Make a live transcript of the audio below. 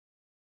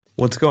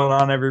What's going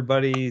on,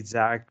 everybody?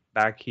 Zach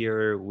back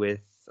here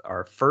with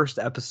our first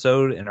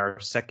episode in our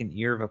second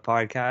year of a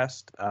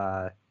podcast.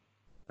 I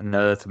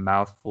know that's a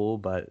mouthful,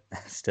 but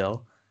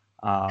still.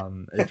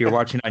 If you're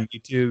watching on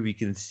YouTube, you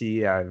can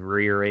see I've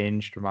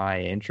rearranged my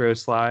intro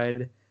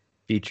slide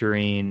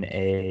featuring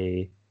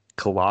a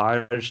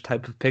collage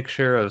type of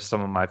picture of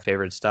some of my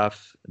favorite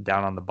stuff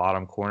down on the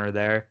bottom corner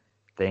there.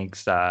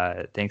 Thanks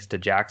to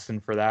Jackson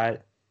for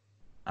that.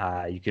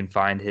 You can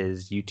find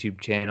his YouTube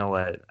channel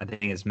at, I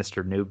think it's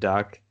Mr. Noob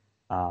Duck.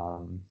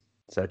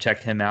 So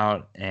check him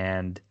out.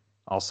 And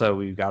also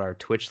we've got our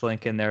Twitch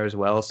link in there as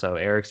well. So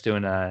Eric's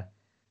doing a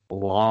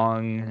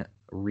long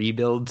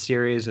rebuild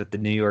series with the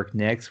New York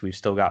Knicks. We've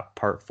still got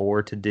part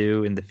 4 to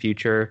do in the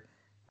future.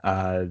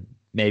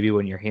 Maybe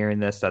when you're hearing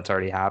this, that's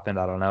already happened.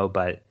 I don't know,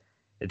 but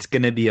it's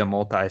going to be a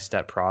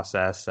multi-step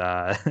process.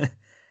 But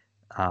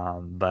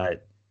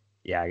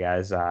yeah,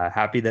 guys,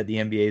 happy that the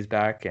NBA is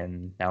back,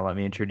 and now let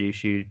me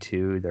introduce you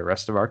to the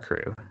rest of our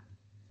crew.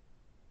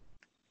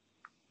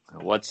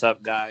 What's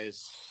up,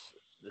 guys?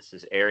 This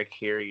is Eric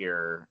here,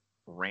 your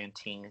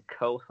ranting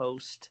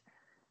co-host,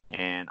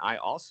 and I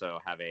also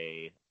have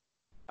a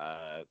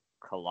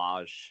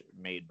collage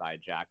made by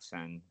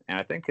Jackson, and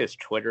I think his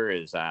Twitter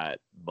is at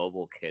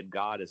Mobile Kid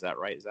God. Is that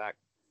right, Zach?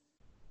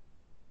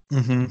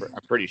 Mm-hmm.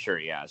 I'm pretty sure,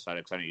 yeah. So I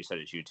know you said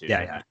it's YouTube.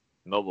 Yeah.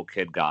 Mobile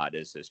Kid God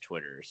is his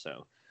Twitter,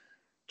 so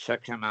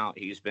check him out.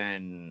 He's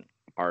been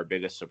our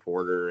biggest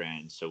supporter,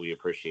 and so we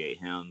appreciate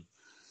him.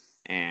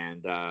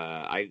 And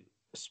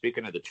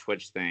speaking of the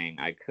Twitch thing,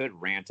 I could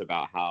rant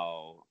about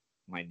how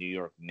my New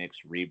York Knicks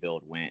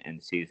rebuild went in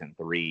season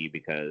 3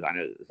 because I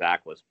know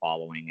Zach was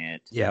following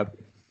it. Yep.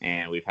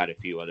 And we've had a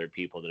few other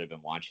people that have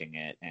been watching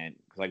it. And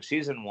like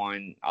season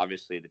 1,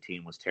 obviously the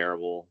team was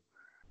terrible.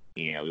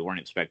 You know, we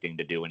weren't expecting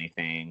to do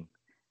anything.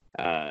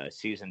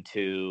 Season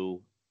 2,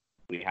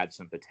 we had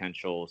some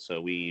potential, so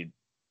we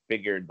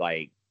figured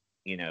a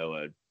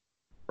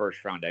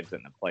first round exit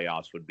in the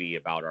playoffs would be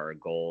about our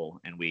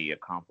goal, and we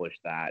accomplished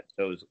that.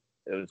 So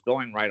it was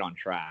going right on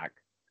track.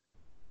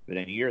 But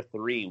in year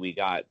 3, we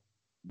got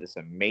this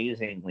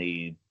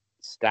amazingly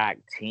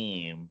stacked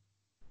team,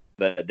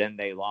 but then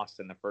they lost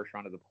in the first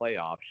round of the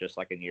playoffs, just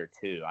like in year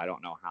 2. I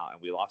don't know how,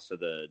 and we lost to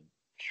the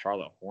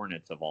Charlotte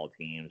Hornets of all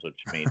teams, which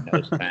made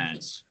no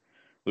sense.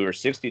 We were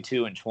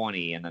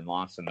 62-20 and then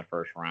lost in the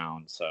first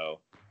round. So,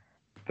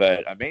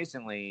 but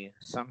amazingly,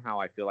 somehow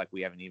I feel like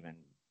we have an even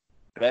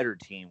better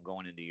team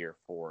going into year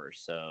 4.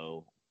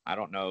 So I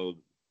don't know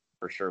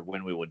for sure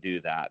when we will do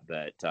that,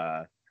 but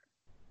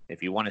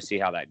if you want to see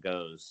how that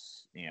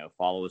goes,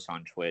 follow us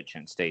on Twitch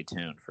and stay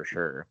tuned for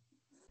sure.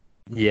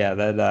 Yeah,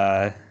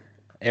 that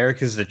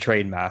Eric is the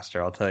trade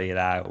master. I'll tell you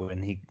that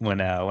when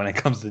it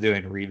comes to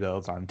doing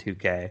rebuilds on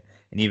 2K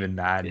and even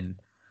Madden.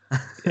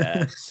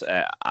 Yes,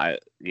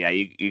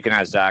 you can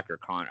ask Zach or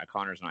Connor.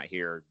 Connor's not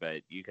here,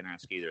 but you can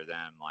ask either of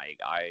them. Like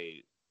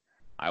I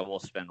will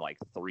spend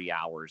 3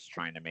 hours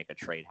trying to make a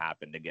trade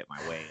happen to get my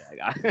way.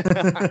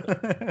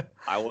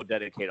 I will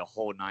dedicate a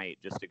whole night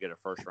just to get a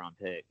first round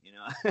pick.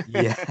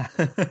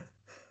 Yeah,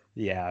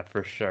 yeah,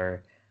 for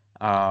sure.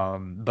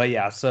 But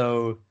yeah,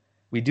 so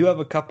we do have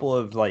a couple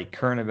of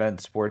current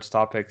event sports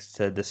topics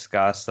to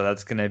discuss. So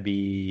that's going to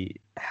be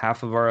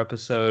half of our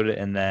episode,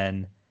 and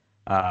then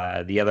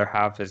the other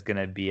half is going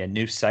to be a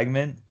new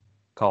segment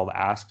called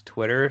Ask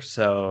Twitter.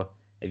 So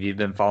if you've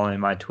been following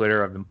my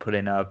Twitter, I've been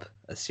putting up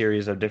a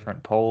series of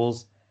different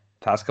polls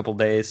the past couple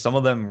days. Some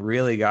of them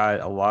really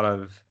got a lot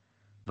of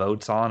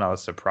votes on. I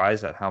was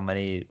surprised at how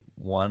many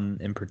one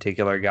in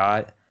particular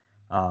got.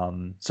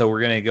 So we're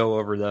going to go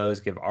over those,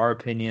 give our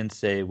opinions,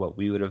 say what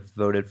we would have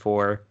voted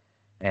for,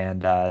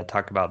 and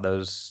talk about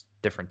those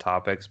different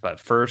topics. But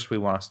first, we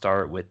want to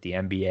start with the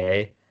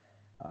NBA.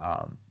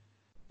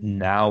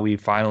 Now we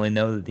finally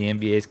know that the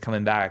NBA is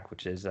coming back,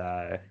 which is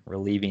a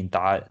relieving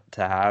thought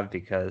to have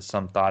because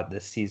some thought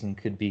this season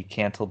could be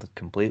canceled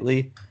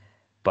completely,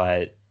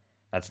 but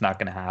that's not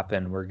going to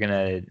happen. We're going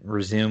to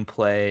resume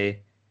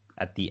play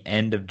at the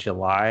end of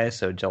July,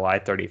 so July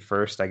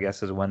 31st, I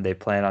guess, is when they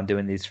plan on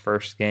doing these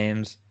first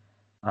games.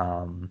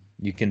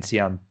 You can see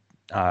on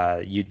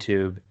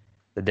YouTube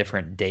the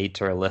different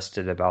dates are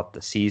listed about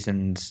the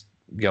seasons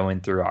going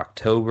through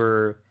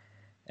October,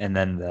 and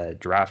then the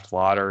draft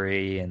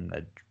lottery and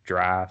the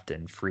draft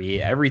and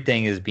free.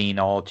 Everything is being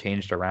all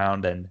changed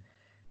around, and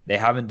they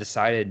haven't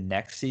decided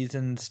next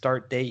season's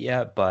start date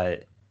yet,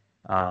 but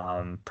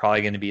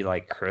probably going to be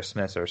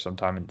Christmas or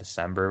sometime in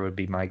December would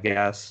be my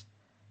guess.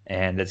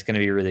 And it's going to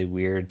be really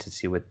weird to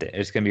see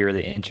it's going to be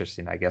really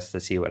interesting, I guess, to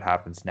see what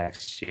happens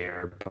next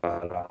year.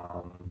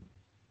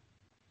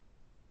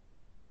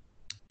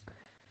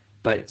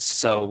 But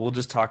so we'll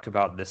just talk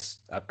about this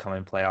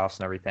upcoming playoffs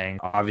and everything.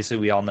 Obviously,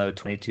 we all know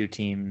 22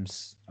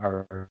 teams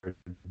are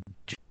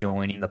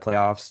joining the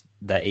playoffs.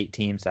 The 8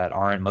 teams that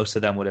aren't, most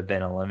of them would have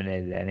been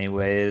eliminated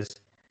anyways.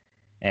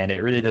 And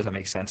it really doesn't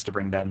make sense to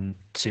bring them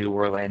to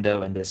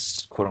Orlando in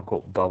this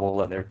quote-unquote bubble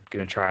that they're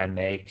going to try and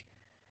make.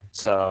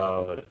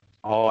 So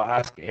I'll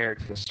ask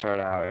Eric to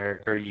start out.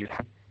 Eric, are you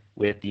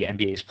with the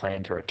NBA's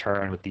plan to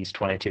return with these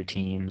 22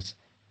 teams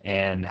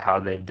and how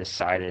they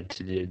decided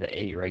to do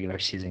the 8 regular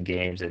season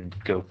games and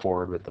go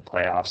forward with the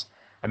playoffs.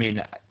 I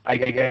mean, I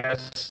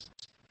guess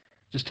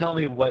just tell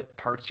me what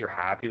parts you're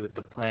happy with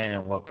the plan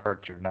and what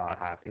parts you're not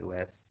happy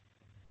with.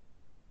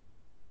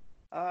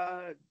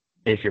 Uh,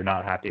 If you're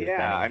not happy with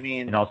yeah, I any.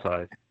 mean, And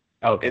also,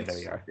 okay, there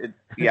you are.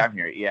 yeah, I'm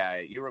here. Yeah,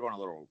 you were going a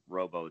little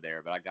robo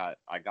there, but Okay.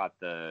 I got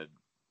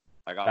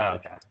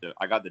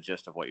the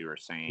gist of what you were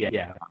saying.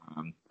 Yeah.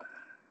 Um,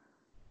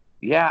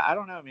 yeah, I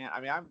don't know, man.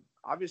 I mean, I'm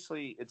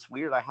obviously it's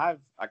weird. I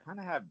kind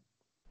of have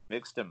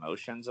mixed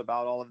emotions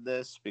about all of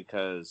this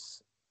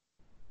because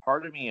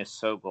part of me is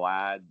so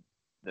glad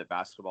that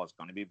basketball is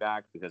going to be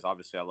back because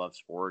obviously I love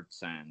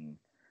sports and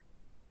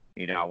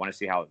I want to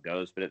see how it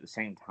goes. But at the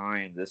same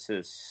time, this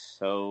is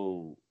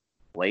so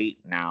late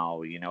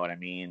now. You know what I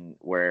mean?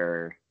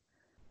 Where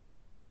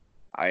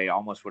I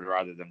almost would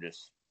rather them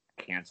just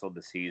cancel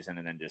the season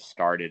and then just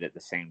start it at the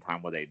same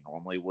time where they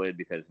normally would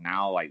because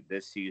now like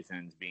this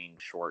season's being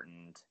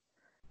shortened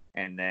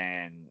and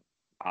then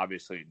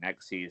obviously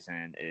next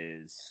season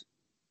is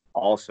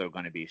also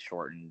going to be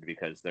shortened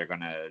because they're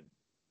going to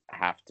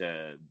have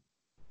to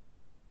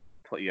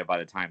put by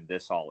the time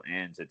this all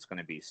ends it's going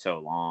to be so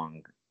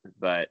long.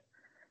 But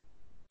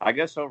I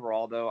guess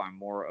overall though I'm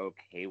more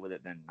okay with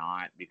it than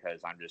not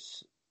because I'm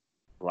just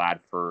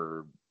glad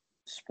for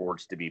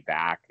sports to be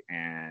back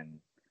and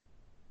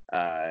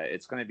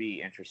it's going to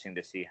be interesting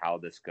to see how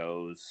this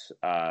goes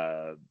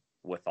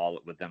with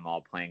them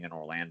all playing in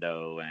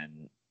Orlando,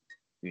 and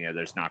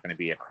there's not going to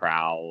be a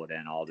crowd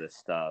and all this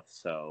stuff.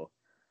 So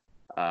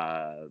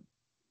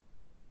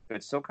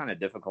it's still kind of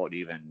difficult to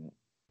even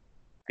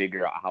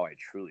figure out how I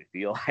truly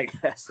feel. I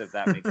guess if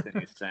that makes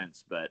any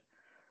sense, but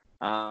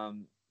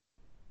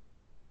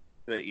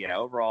yeah,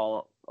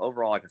 overall,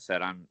 like I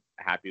said, I'm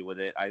happy with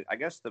it. I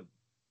guess the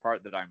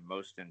part that I'm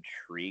most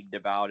intrigued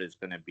about is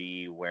going to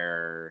be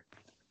where.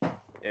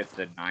 If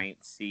the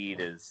 9th seed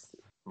is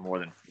more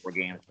than 4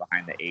 games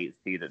behind the 8th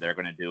seed, that they're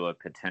going to do a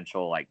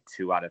potential like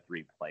 2 out of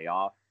 3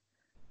 playoff.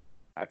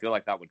 I feel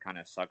like that would kind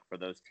of suck for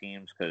those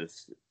teams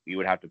because you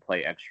would have to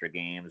play extra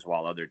games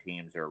while other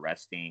teams are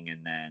resting.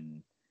 And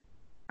then,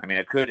 I mean,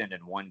 it could end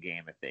in 1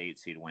 game if the 8th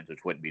seed wins,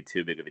 which wouldn't be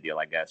too big of a deal,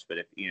 I guess. But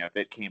if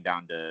it came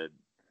down to,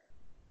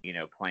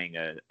 playing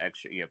a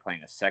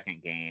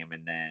second game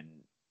and then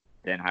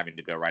having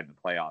to go right in the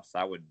playoffs,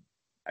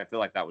 I feel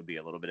like that would be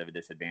a little bit of a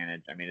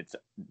disadvantage. I mean, it's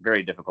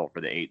very difficult for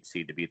the 8th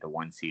seed to beat the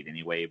 1 seed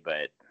anyway,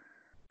 but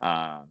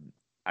I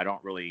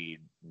don't really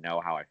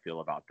know how I feel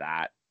about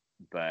that.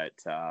 But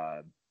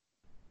I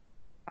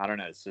don't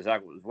know. So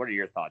Zach, what are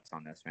your thoughts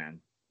on this,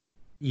 man?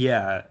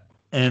 Yeah,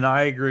 and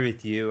I agree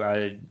with you.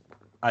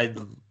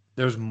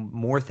 There's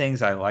more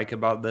things I like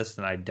about this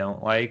than I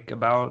don't like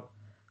about.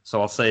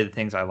 So I'll say the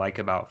things I like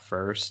about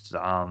first.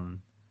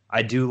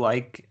 I do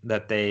like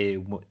that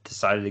they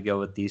decided to go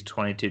with these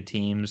 22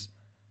 teams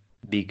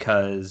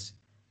because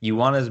you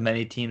want as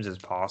many teams as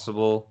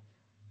possible,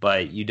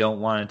 but you don't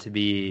want it to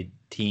be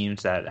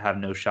teams that have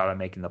no shot at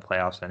making the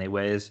playoffs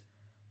anyways.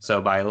 So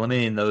by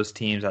eliminating those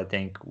teams, I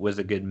think was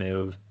a good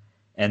move.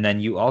 And then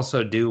you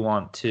also do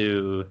want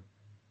to,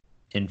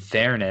 in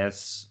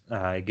fairness,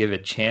 give a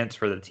chance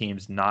for the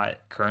teams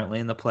not currently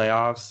in the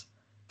playoffs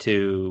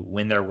to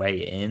win their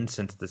way in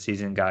since the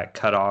season got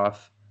cut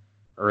off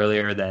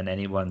earlier than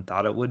anyone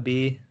thought it would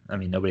be. I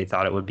mean, nobody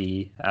thought it would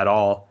be at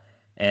all.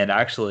 And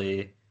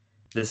actually,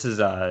 this is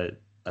a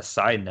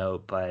side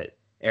note, but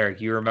Eric,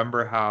 you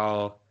remember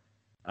how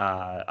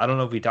I don't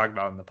know if we talked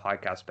about it in the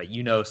podcast, but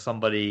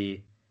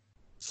somebody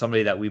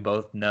that we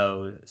both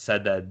know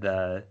said that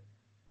the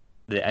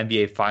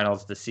NBA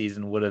Finals this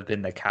season would have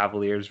been the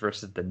Cavaliers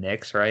versus the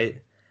Knicks,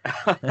 right?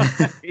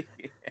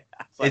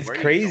 It's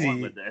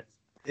crazy.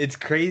 It's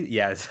crazy.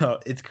 Yeah, so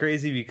it's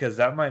crazy because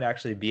that might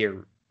actually be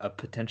a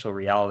potential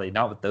reality,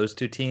 not with those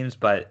two teams,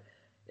 but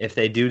if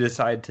they do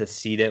decide to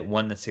seed it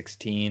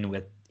 1-16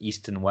 with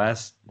East and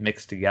West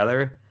mixed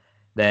together,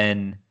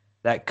 then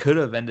that could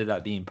have ended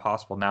up being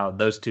possible. Now,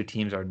 those two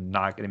teams are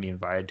not going to be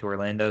invited to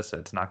Orlando, so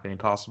it's not going to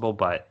be possible.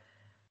 But,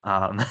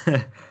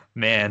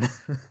 man,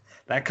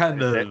 that kind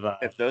of...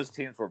 if those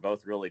teams were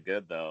both really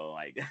good, though,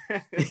 like...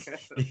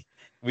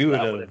 we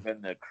would have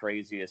been the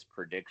craziest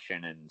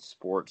prediction in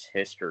sports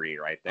history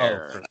right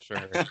there. Oh, for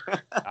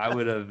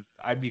sure.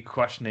 I'd be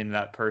questioning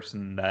that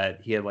person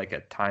that he had like a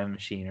time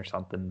machine or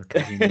something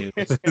because he knew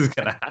this was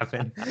going to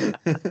happen.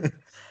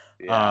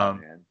 Yeah,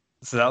 man.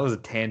 So that was a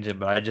tangent,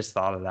 but I just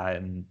thought of that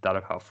and thought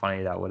of how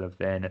funny that would have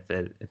been if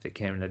it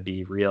came to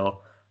be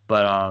real.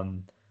 But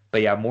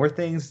yeah,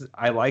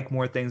 I like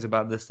more things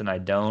about this than I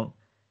don't.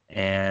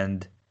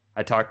 And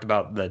I talked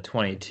about the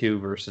 22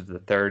 versus the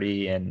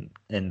 30 and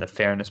the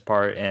fairness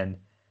part. And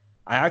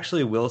I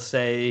actually will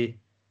say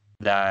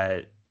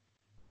that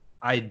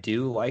I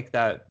do like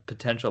that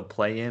potential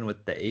play in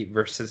with the 8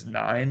 versus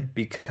 9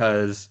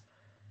 because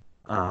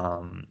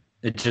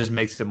it just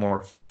makes it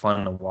more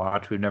fun to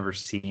watch. We've never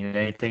seen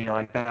anything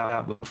like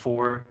that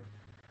before.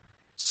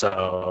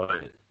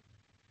 So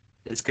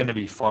it's going to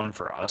be fun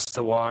for us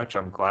to watch.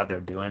 I'm glad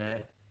they're doing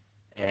it.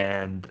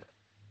 And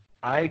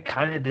I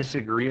kind of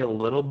disagree a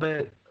little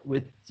bit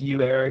with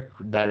you, Eric,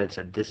 that it's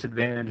a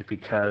disadvantage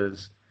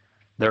because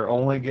they're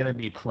only going to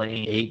be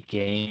playing 8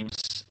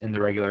 games in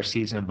the regular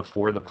season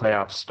before the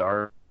playoffs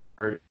start.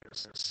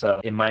 So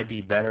it might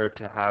be better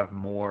to have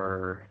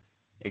more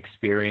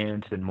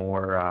experience and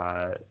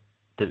more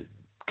the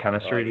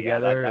chemistry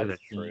together.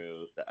 That's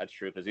true. That's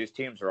true because these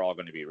teams are all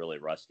going to be really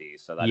rusty.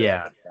 So that is a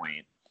Yeah. good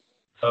point.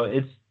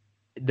 So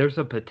there's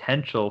a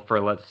potential for,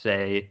 let's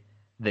say,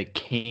 the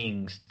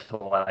Kings to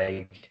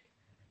like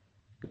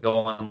go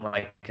on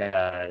like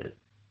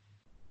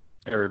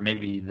or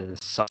maybe the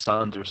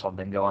Suns or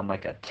something go on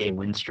like a 10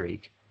 win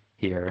streak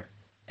here,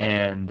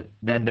 and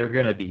then they're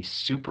going to be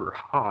super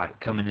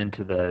hot coming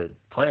into the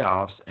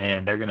playoffs,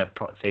 and they're going to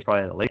face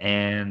probably the Lakers,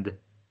 and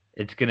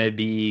it's going to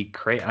be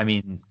crazy. I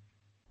mean,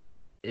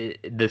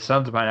 the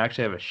Suns might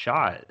actually have a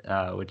shot,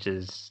 which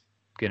is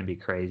going to be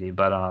crazy.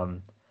 But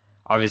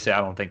obviously, I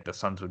don't think the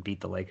Suns would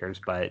beat the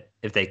Lakers. But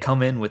if they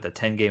come in with a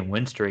 10-game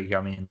win streak, I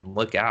mean,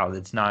 look out!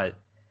 It's not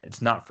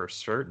for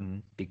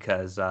certain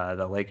because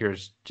the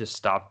Lakers just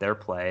stopped their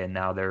play and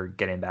now they're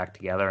getting back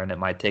together, and it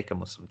might take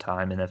them some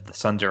time. And if the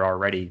Suns are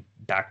already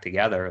back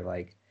together,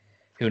 like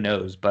who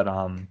knows? But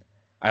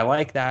I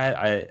like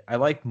that. I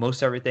like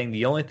most everything.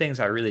 The only things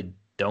I really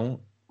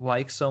don't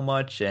like so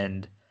much,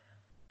 and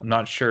I'm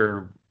not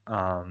sure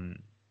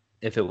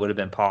if it would have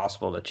been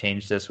possible to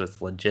change this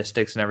with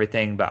logistics and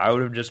everything, but I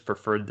would have just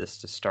preferred this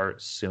to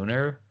start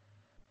sooner.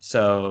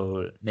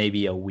 So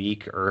maybe a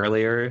week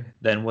earlier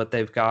than what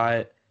they've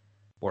got,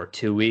 or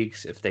 2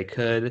 weeks if they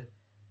could,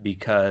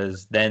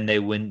 because then they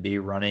wouldn't be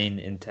running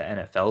into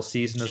NFL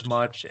season as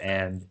much.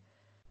 And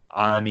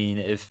I mean,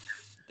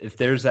 if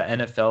there's an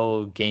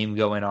NFL game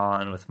going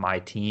on with my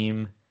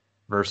team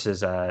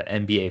versus a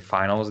NBA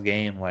Finals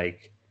game,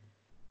 like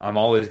I'm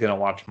always going to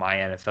watch my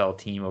NFL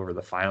team over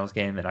the finals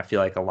game, and I feel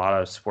like a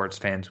lot of sports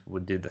fans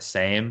would do the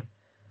same.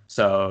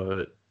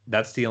 So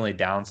that's the only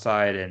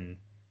downside. And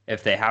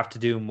if they have to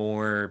do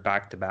more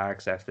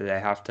back-to-backs, after they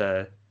have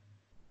to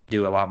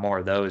do a lot more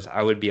of those,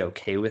 I would be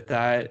okay with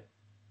that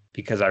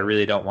because I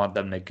really don't want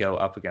them to go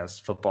up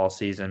against football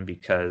season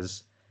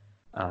because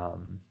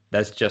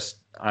that's just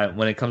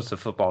when it comes to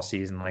football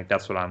season, like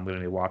that's what I'm going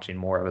to be watching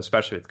more of,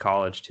 especially with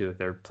college too. If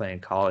they're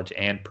playing college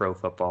and pro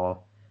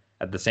football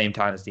at the same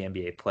time as the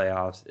NBA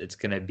playoffs, it's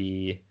going to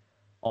be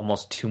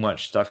almost too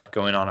much stuff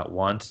going on at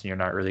once, and you're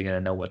not really going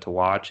to know what to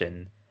watch.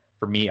 And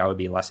for me, I would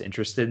be less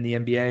interested in the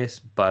NBA's.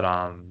 But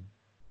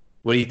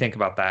what do you think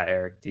about that,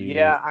 Eric?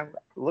 I'm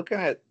looking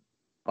at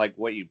like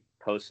what you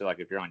posted. Like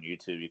if you're on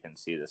YouTube, you can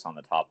see this on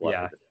the top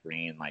left of the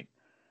screen. Like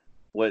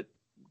what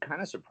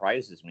kind of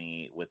surprises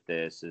me with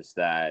this is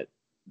that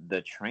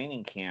the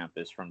training camp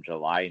is from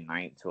July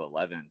 9th to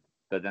 11th,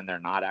 but then they're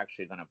not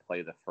actually going to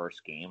play the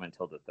first game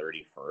until the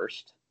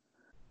 31st.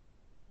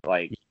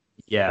 Like,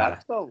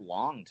 that's a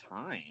long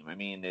time. I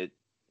mean,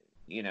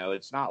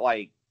 it's not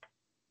like,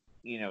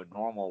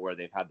 normal where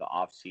they've had the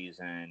off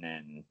season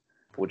and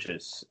which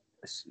is,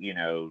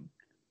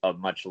 a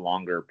much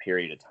longer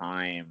period of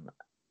time,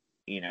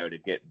 to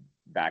get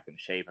back in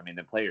shape. I mean,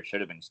 the players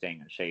should have been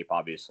staying in shape,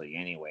 obviously,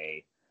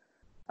 anyway,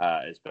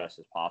 as best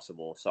as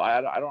possible. So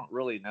I don't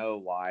really know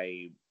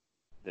why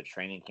the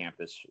training camp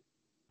is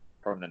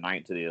from the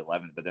 9th to the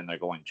 11th, but then they're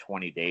going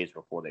 20 days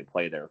before they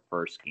play their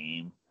first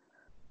game.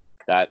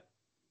 That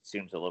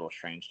seems a little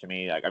strange to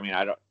me. Like, I mean,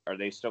 are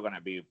they still going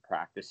to be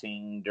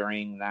practicing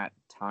during that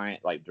time,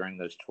 like during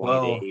those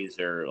 20 days,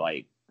 or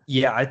like?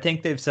 Yeah, I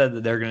think they've said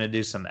that they're going to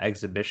do some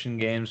exhibition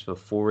games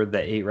before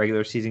the 8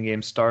 regular season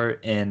games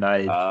start, and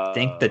I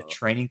think the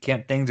training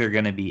camp things are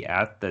going to be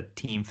at the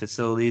team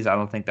facilities. I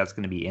don't think that's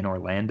going to be in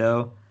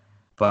Orlando,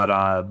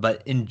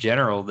 but in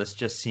general, this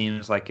just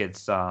seems like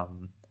it's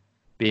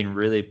being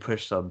really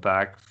pushed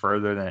back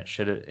further than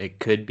it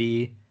could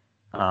be.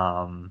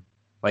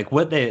 Like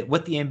what the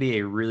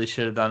NBA really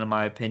should have done, in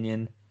my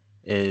opinion,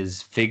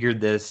 is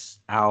figured this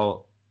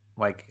out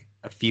like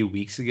a few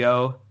weeks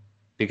ago,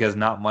 because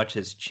not much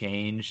has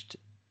changed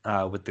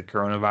with the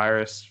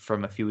coronavirus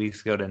from a few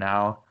weeks ago to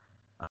now.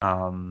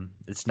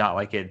 It's not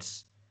like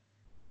it's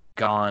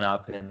gone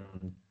up and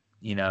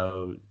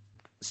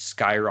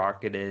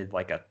skyrocketed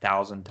like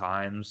 1,000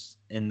 times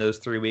in those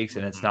 3 weeks,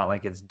 and it's not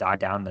like it's died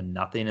down to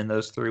nothing in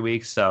those 3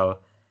 weeks. So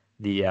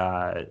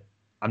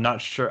I'm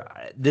not sure.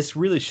 This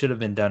really should have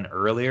been done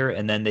earlier,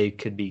 and then they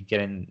could be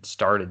getting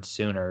started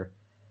sooner.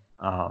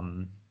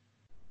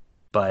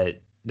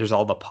 But there's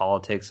all the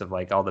politics of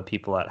like all the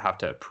people that have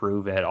to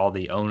approve it, all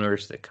the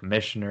owners, the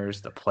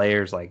commissioners, the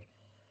players. Like,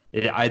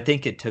 I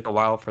think it took a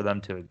while for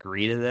them to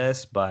agree to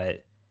this,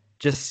 but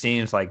just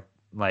seems like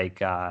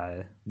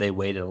they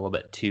waited a little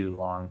bit too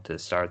long to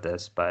start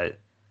this. But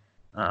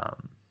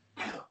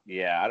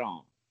yeah, I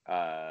don't.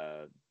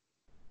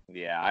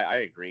 Yeah,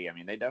 I agree. I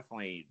mean, they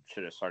definitely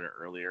should have started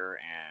earlier,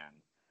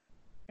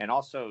 and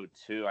also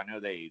too, I know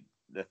the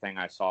thing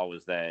I saw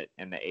was that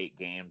in the 8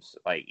 games,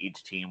 like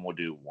each team will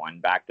do one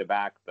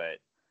back-to-back, but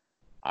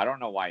I don't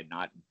know why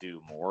not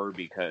do more,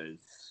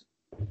 because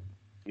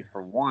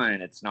for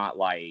one, it's not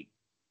like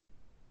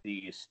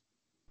these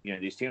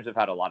teams have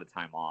had a lot of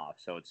time off,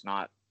 so it's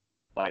not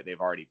like they've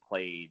already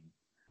played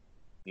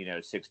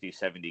 60,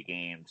 70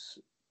 games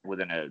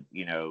within a,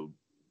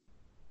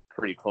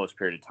 pretty close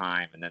period of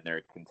time. And then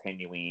they're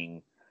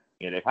continuing,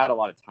 they've had a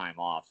lot of time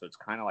off. So it's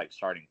kind of like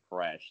starting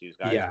fresh. These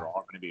guys are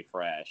all going to be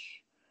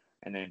fresh.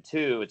 And then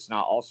two, it's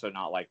not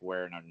like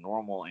we're in a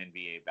normal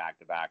NBA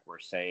back-to-back where,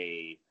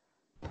 say,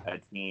 a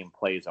team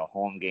plays a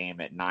home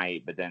game at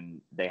night, but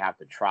then they have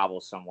to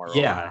travel somewhere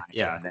overnight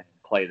and then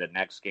play the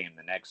next game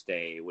the next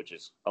day, which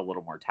is a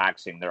little more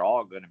taxing. They're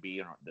all going to be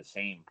in the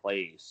same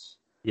place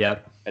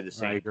at the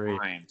same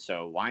time.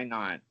 So why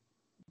not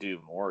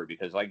do more?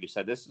 Because like you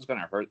said, this is going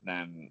to hurt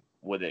them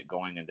with it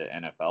going into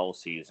NFL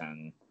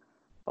season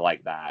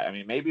like that. I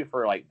mean, maybe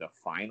for like the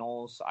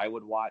finals, I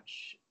would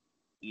watch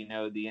the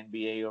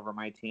NBA over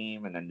my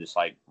team and then just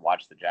like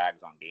watch the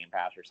Jags on Game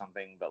Pass or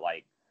something. But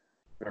like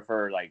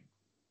for like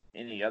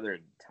any other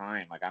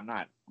time, like I'm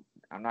not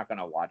going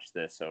to watch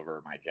this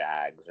over my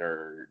Jags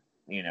or,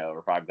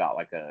 if I've got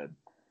like a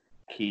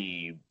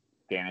key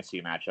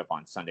fantasy matchup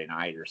on Sunday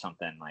night or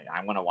something, like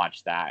I'm going to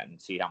watch that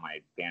and see how my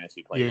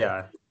fantasy plays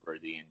for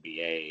the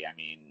NBA. I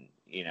mean,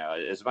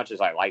 as much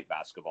as I like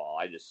basketball,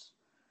 I just,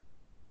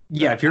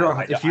 if you're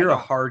a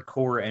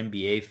hardcore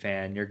NBA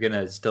fan, you're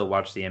gonna still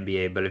watch the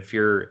NBA. But if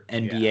you're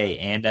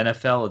NBA and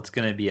NFL, it's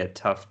gonna be a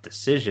tough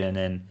decision.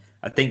 And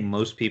I think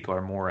most people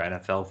are more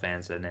NFL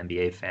fans than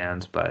NBA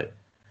fans. But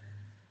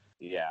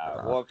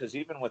well, because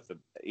even with the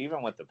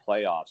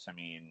playoffs, I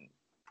mean,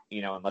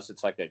 unless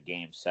it's like a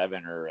game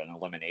 7 or an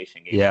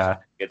elimination game,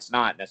 it's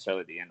not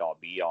necessarily the end all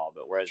be all.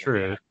 But whereas in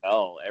the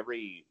NFL,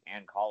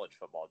 and college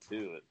football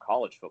too,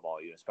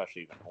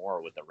 especially even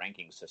more with the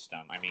ranking system.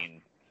 I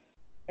mean,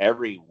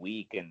 every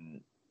week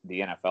in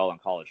the NFL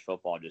and college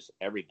football, just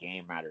every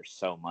game matters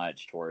so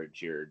much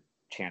towards your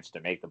chance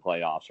to make the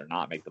playoffs or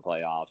not make the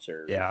playoffs,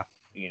 or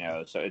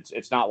so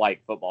it's not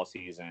like football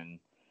season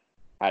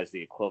has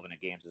the equivalent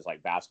of games as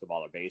like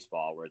basketball or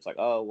baseball, where it's like,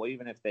 oh well,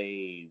 even if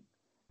they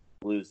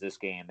lose this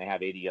game, they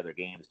have 80 other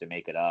games to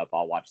make it up.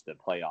 I'll watch the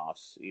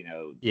playoffs.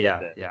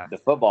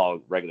 The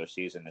football regular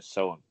season is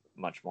so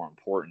much more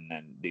important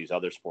than these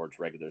other sports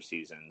regular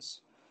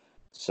seasons.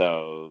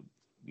 So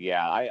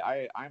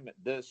I'm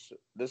this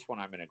one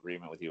I'm in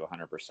agreement with you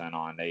 100%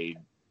 on. They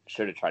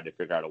should have tried to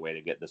figure out a way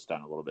to get this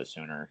done a little bit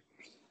sooner.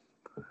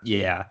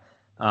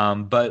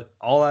 But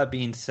all that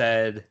being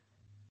said,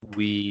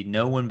 we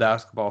know when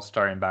basketball's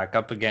starting back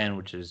up again,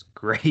 which is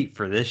great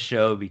for this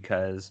show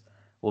because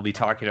we'll be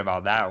talking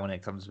about that when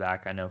it comes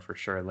back. I know for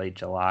sure late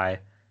July.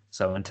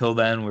 So until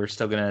then, we're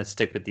still gonna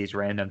stick with these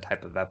random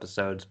type of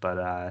episodes.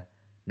 But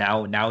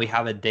now we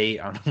have a date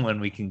on when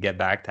we can get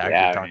back to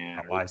actually talking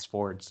about live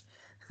sports.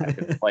 I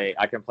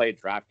can play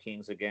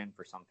DraftKings again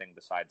for something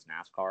besides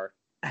NASCAR.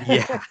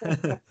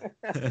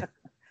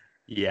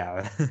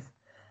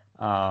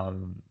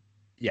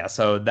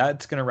 So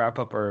that's going to wrap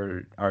up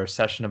our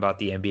session about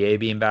the NBA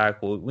being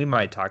back. We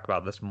might talk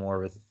about this more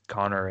with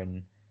Connor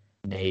and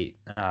Nate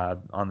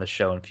on the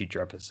show in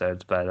future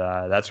episodes,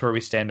 but that's where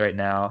we stand right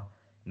now,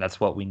 and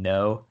that's what we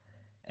know.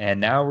 And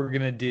now we're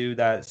going to do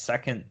that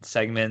second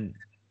segment,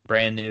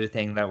 brand new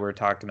thing that we were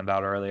talking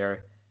about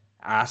earlier,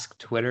 Ask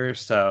Twitter.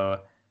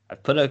 So I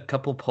put a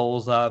couple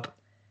polls up,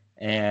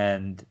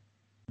 and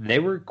they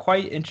were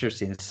quite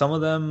interesting. Some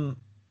of them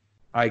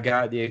I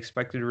got the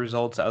expected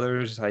results,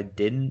 others I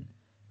didn't.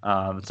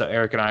 So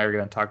Eric and I are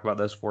going to talk about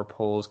those 4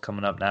 polls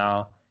coming up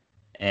now.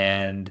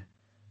 And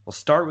we'll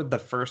start with the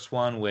first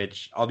one,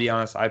 which I'll be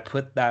honest, I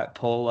put that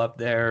poll up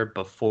there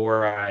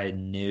before I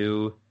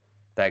knew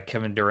that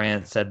Kevin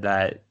Durant said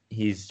that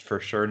he's for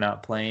sure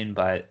not playing.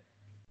 But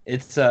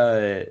it's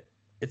a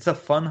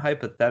fun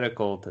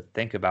hypothetical to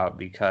think about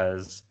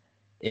because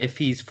if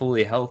he's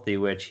fully healthy,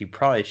 which he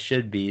probably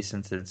should be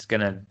since it's going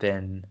to have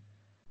been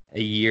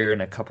a year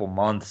and a couple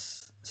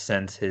months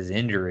since his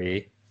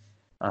injury.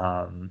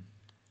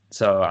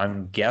 So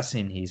I'm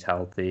guessing he's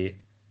healthy.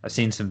 I've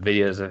seen some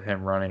videos of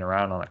him running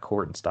around on the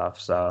court and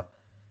stuff. So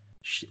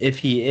if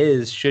he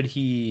is, should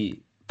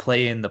he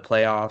play in the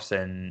playoffs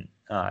and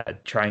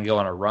try and go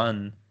on a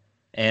run?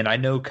 And I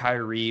know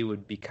Kyrie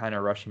would be kind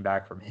of rushing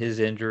back from his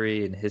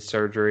injury and his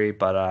surgery,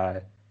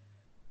 but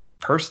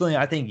personally,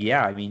 I think,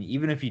 I mean,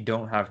 even if you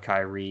don't have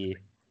Kyrie,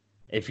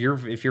 if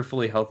you're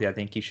fully healthy, I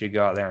think you should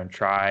go out there and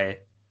try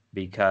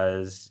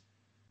because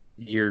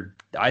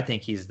I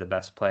think he's the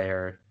best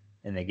player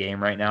in the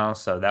game right now.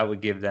 So that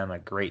would give them a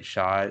great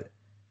shot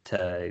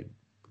to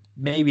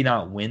maybe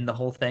not win the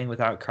whole thing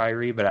without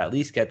Kyrie, but at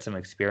least get some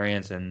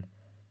experience and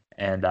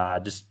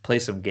just play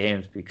some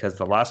games because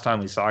the last time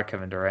we saw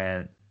Kevin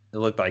Durant, it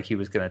looked like he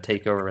was going to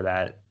take over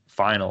that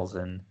finals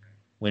and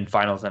win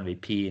finals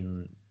MVP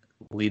and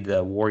lead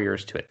the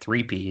Warriors to a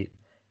three-peat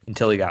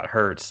until he got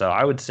hurt. So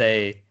I would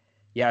say,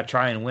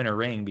 try and win a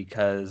ring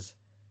because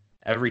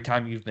every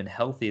time you've been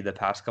healthy the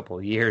past couple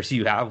of years,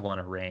 you have won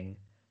a ring.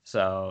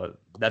 So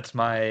that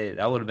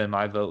would have been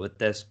my vote with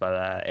this.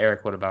 But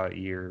Eric, what about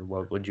you?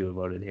 What would you have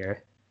voted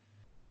here?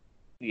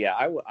 Yeah,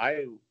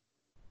 I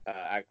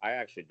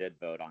actually did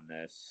vote on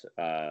this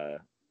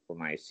with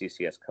my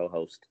CCS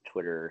co-host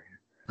Twitter,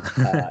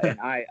 and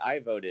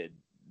I voted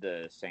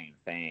the same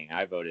thing.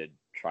 I voted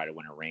try to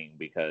win a ring,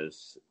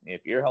 because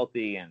if you're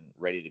healthy and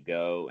ready to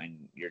go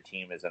and your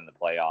team is in the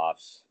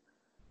playoffs,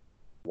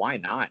 why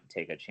not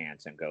take a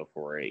chance and go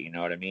for it? You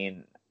know what I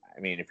mean?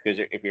 Because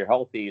if you're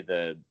healthy,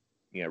 the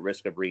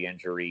risk of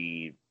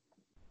re-injury,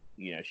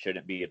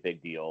 shouldn't be a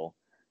big deal.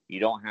 You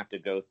don't have to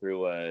go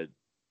through a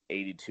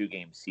 82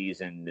 game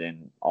season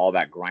and all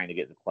that grind to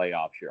get to the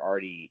playoffs. You're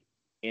already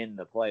in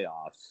the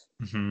playoffs.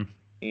 Mm-hmm.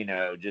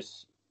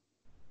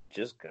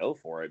 Just go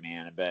for it,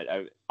 man. But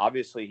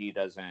obviously he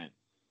doesn't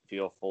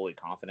feel fully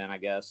confident, I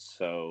guess.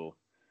 So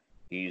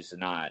he's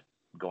not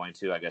going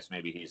to. I guess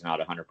maybe he's not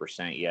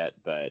 100% yet.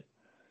 But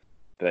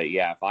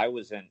yeah, if I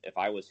was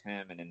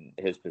him and in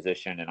his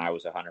position and I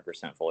was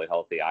 100% fully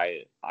healthy,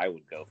 I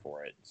would go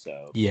for it.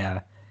 So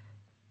Yeah.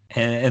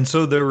 And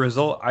so the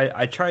result,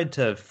 I tried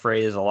to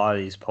phrase a lot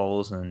of these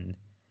polls, and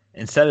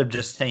instead of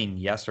just saying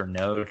yes or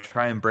no,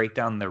 try and break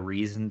down the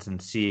reasons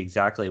and see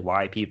exactly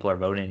why people are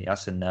voting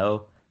yes and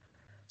no.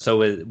 So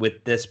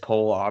with this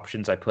poll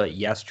options, I put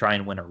yes, try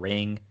and win a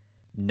ring.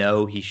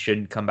 No, he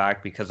shouldn't come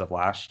back because of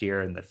last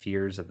year and the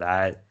fears of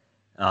that.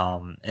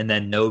 And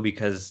then no,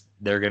 because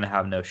they're going to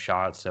have no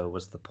shot. So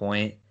what's the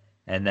point?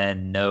 And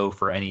then no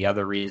for any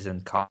other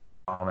reason,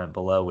 comment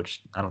below,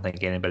 which I don't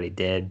think anybody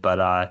did.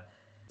 But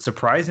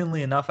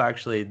surprisingly enough,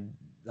 actually,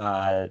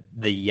 the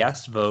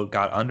yes vote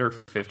got under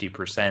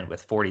 50%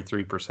 with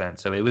 43%.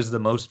 So it was the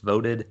most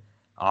voted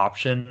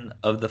option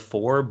of the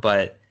four,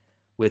 but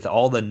with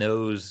all the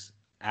no's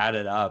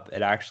added up,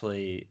 it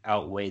actually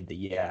outweighed the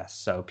yes.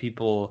 So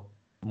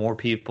more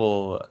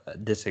people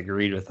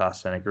disagreed with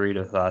us than agreed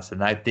with us, and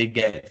that did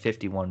get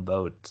 51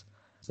 votes.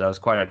 So that was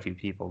quite a few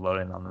people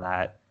voting on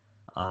that.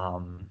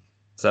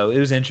 So it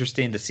was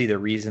interesting to see the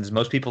reasons.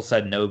 Most people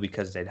said no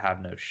because they'd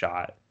have no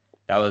shot.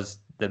 That was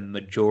the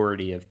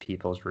majority of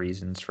people's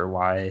reasons for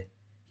why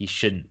he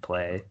shouldn't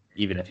play,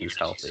 even if he's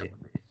healthy.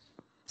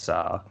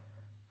 So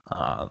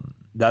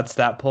that's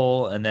that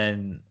poll. And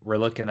then we're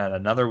looking at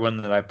another one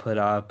that I put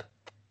up.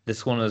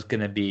 This one was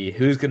going to be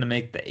who's going to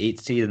make the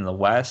 8th seed in the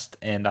West.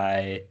 And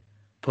I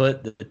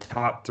put the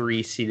top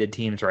 3 seeded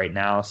teams right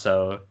now.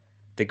 So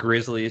the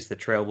Grizzlies, the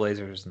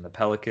Trailblazers, and the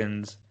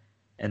Pelicans.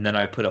 And then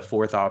I put a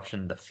 4th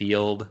option, the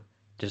field,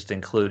 just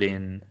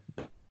including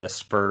the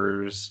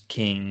Spurs,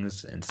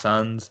 Kings, and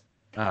Suns,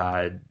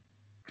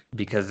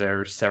 because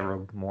they're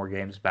several more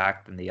games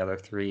back than the other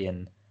 3.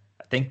 And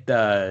I think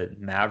the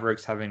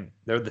Mavericks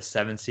they're the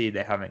 7th seed.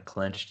 They haven't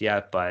clinched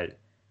yet, but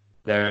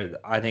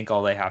I think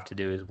all they have to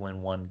do is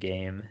win one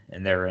game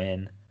and they're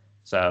in.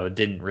 So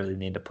didn't really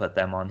need to put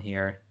them on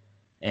here.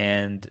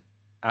 And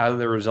out of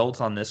the results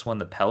on this one,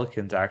 the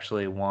Pelicans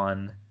actually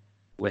won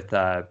with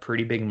a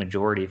pretty big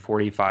majority,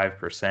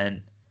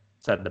 45%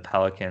 said the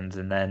Pelicans.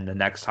 And then the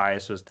next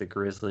highest was the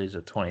Grizzlies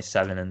with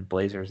 27 and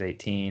Blazers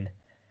 18.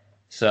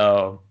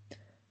 So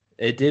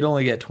it did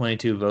only get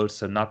 22 votes,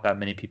 so not that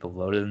many people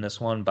voted in this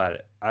one,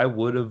 but I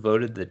would have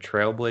voted the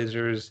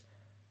Trailblazers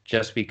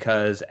just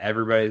because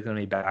everybody's going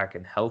to be back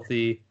and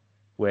healthy,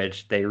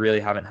 which they really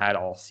haven't had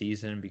all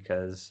season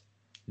because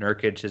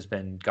Nurkic has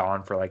been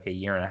gone for like a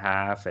year and a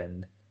half,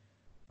 and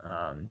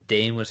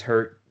Dame was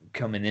hurt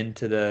coming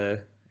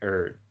into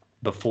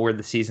before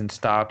the season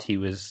stopped. He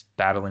was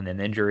battling an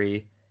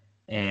injury,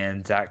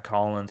 and Zach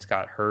Collins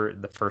got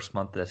hurt the first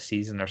month of the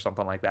season or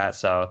something like that.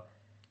 So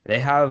they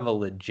have a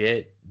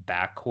legit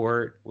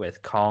backcourt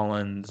with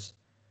Collins,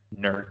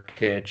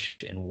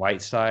 Nurkic, and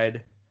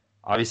Whiteside.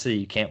 Obviously,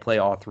 you can't play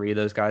all 3 of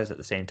those guys at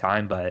the same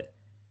time, but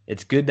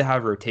it's good to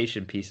have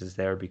rotation pieces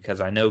there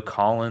because I know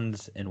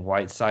Collins and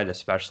Whiteside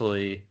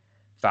especially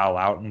foul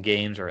out in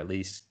games, or at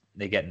least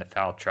they get into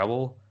foul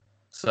trouble.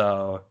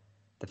 So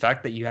the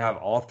fact that you have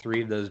all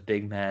 3 of those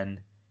big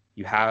men,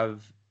 you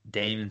have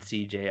Dame and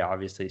CJ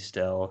obviously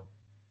still,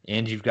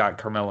 and you've got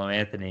Carmelo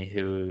Anthony,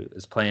 who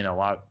is playing a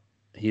lot.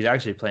 He's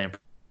actually playing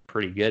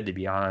pretty good, to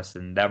be honest,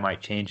 and that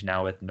might change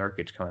now with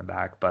Nurkic coming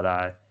back.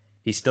 But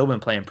he's still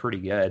been playing pretty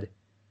good,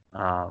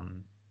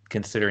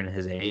 considering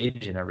his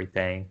age and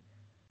everything.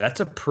 That's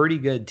a pretty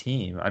good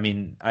team. I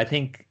mean, I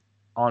think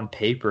on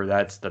paper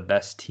that's the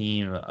best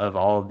team of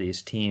all of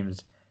these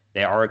teams.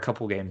 They are a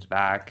couple games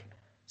back,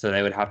 so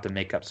they would have to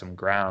make up some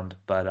ground,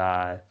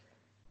 but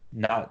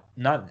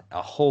not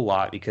a whole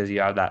lot because you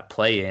have that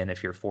play in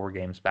if you're 4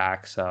 games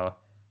back. So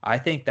I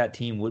think that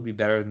team would be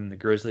better than the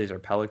Grizzlies or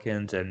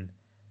Pelicans, and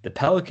the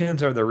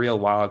Pelicans are the real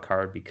wild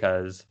card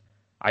because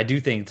I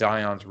do think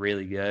Zion's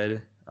really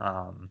good,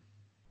 and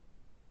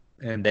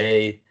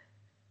they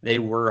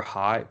were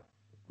hot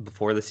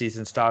before the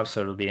season stopped,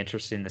 so it'll be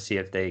interesting to see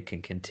if they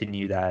can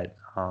continue that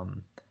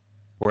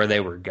where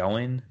they were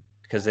going,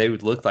 because they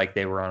would look like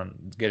they were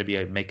going to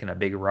be making a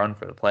big run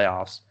for the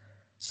playoffs.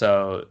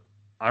 So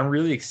I'm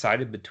really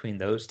excited between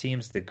those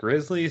teams. The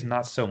Grizzlies,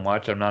 not so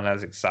much. I'm not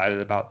as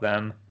excited about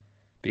them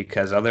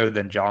because other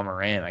than Ja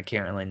Morant, I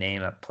can't really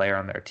name a player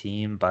on their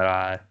team,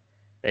 but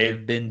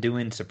they've been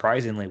doing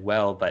surprisingly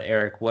well. But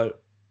Eric,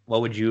 what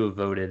would you have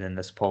voted in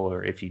this poll,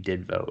 or if you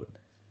did vote?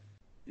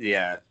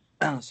 Yeah,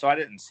 so I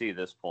didn't see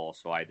this poll,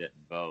 so I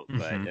didn't vote.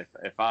 Mm-hmm. But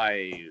if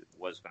I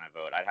was going to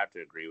vote, I'd have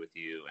to agree with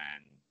you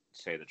and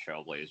say the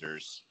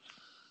Trailblazers.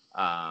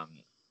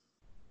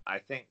 I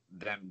think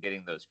them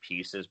getting those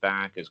pieces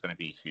back is going to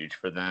be huge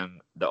for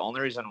them. The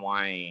only reason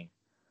why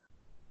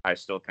I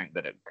still think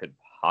that it could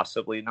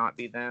possibly not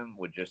be them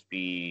would just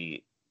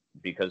be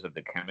because of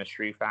the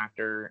chemistry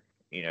factor.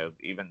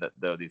 Even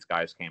though these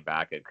guys came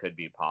back, it could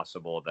be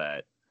possible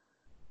that,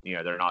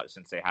 they're not,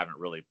 since they haven't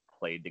really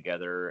played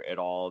together at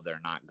all,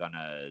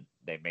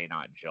 they may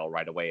not gel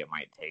right away. It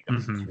might take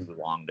them too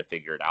long to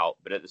figure it out.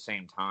 But at the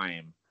same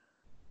time,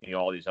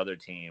 all these other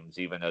teams,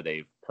 even though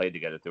they've played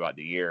together throughout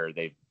the year,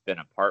 they've been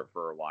apart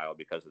for a while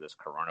because of this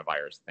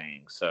coronavirus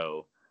thing.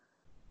 So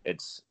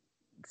it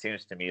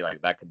seems to me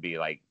like that could be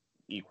like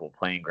equal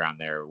playing ground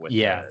there with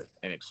an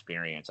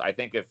experience. I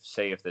think if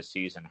the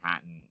season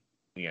hadn't,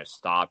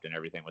 stopped and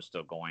everything was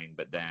still going,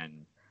 but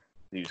then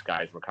these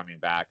guys were coming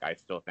back, I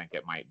still think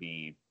it might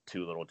be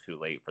too little too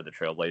late for the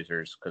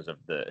Trailblazers because of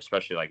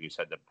especially like you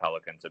said, the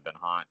Pelicans have been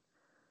hot.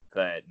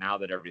 But now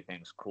that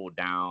everything's cooled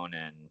down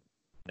and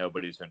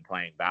nobody's been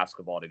playing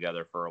basketball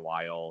together for a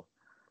while,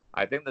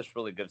 I think this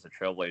really gives the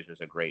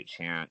Trailblazers a great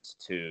chance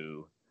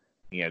to,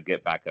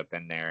 get back up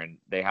in there. And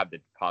they have the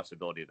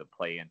possibility of the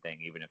play-in thing,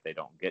 even if they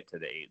don't get to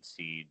the 8th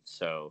seed.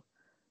 So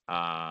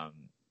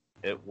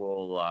it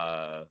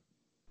will,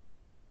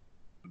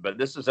 but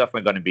this is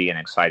definitely going to be an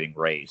exciting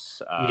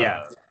race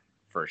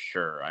for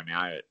sure. I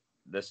mean,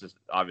 this is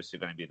obviously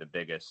going to be the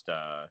biggest,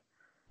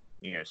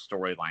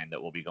 storyline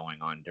that will be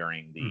going on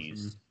during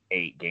these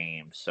 8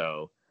 games.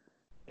 So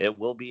it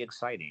will be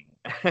exciting.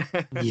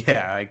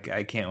 Yeah,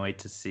 I can't wait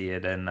to see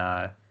it. And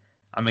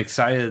I'm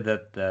excited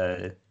that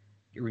the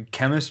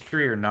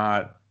chemistry or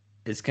not,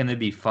 it's going to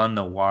be fun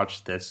to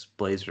watch this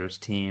Blazers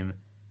team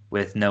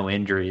with no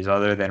injuries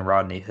other than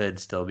Rodney Hood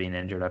still being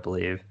injured, I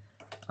believe.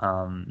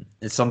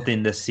 It's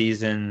something this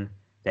season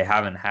they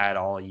haven't had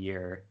all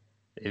year.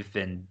 They've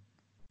been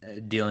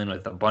dealing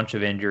with a bunch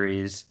of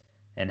injuries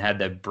and had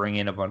to bring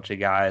in a bunch of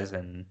guys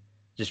and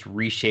just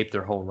reshape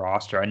their whole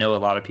roster. I know a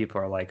lot of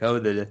people are like, oh,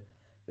 the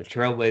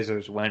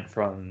Trailblazers went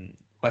from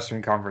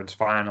Western Conference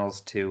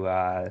Finals to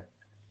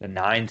the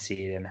 9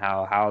 seed and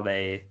how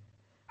they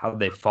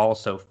fall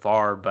so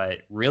far.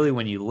 But really,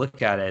 when you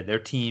look at it, their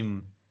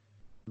team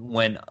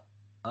when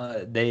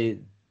they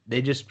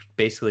just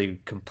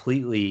basically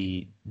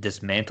completely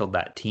dismantled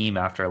that team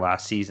after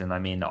last season. I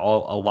mean, a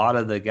lot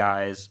of the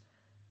guys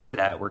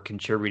that were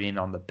contributing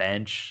on the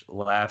bench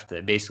left.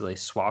 They basically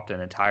swapped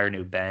an entire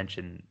new bench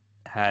and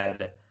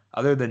had,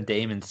 other than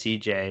Dame and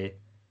CJ,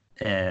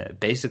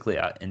 basically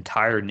an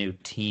entire new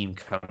team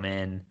come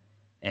in.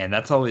 And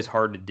that's always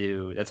hard to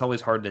do. That's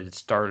always hard to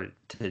start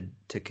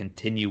to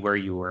continue where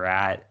you were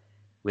at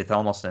with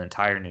almost an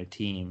entire new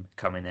team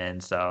coming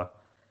in. So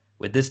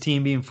with this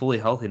team being fully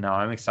healthy now,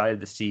 I'm excited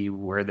to see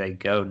where they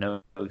go.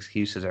 No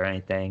excuses or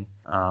anything.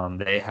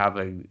 They have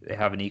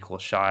an equal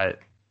shot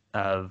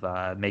of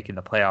making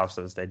the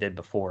playoffs as they did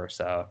before.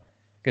 So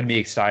going to be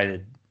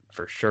excited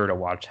for sure to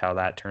watch how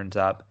that turns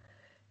up.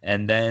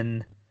 And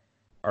then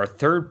our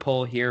third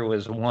poll here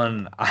was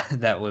one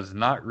that was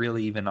not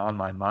really even on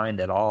my mind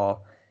at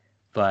all,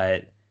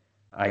 but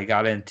I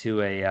got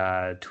into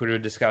a Twitter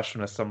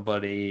discussion with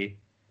somebody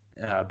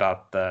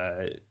about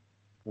the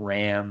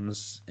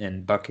Rams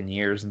and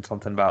Buccaneers and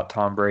something about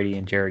Tom Brady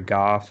and Jared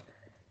Goff,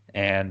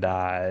 and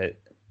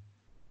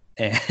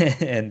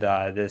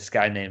this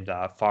guy named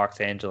Fox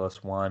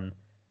Angeles One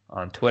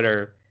on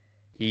Twitter.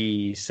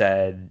 He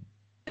said,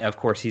 of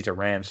course, he's a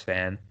Rams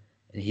fan,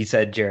 and he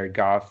said Jared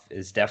Goff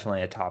is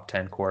definitely a top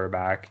 10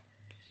 quarterback.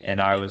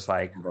 And I was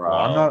like, bro, well,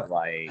 I'm not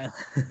like,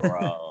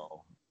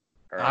 bro.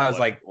 I was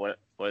like, what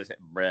is it,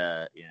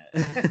 bruh?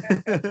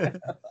 Yeah.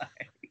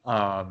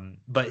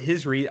 But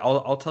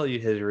I'll tell you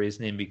his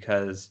reasoning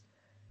because,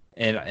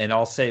 and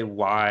I'll say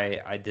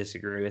why I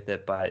disagree with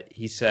it. But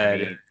he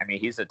said, I mean,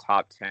 he's a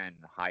top 10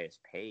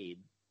 highest paid.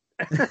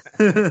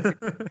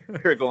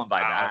 You're going by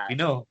that.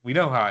 We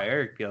know how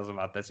Eric feels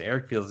about this.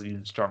 Eric feels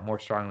even more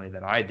strongly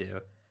than I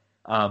do.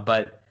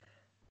 But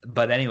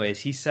anyways,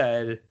 he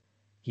said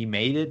he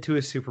made it to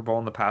a Super Bowl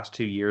in the past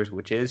 2 years,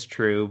 which is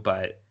true.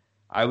 But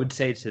I would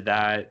say to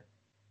that,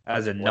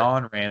 as a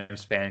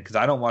non-Rams fan, because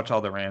I don't watch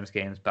all the Rams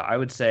games, but I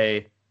would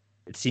say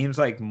it seems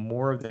like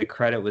more of the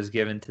credit was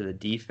given to the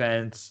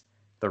defense,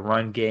 the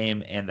run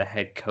game, and the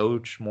head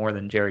coach more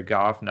than Jared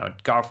Goff. Now,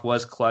 Goff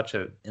was clutch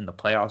in the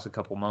playoffs a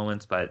couple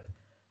moments, but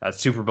that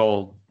Super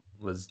Bowl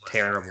was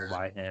terrible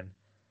by him.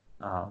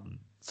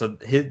 So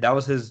that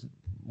was his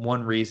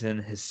one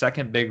reason. His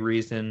second big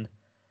reason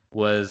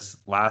was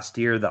last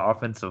year the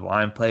offensive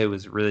line play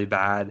was really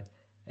bad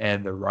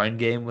and the run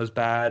game was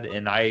bad.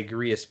 And I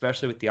agree,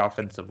 especially with the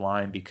offensive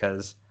line,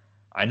 because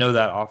I know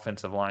that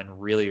offensive line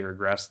really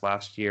regressed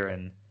last year,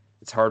 and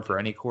it's hard for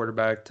any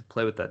quarterback to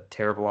play with a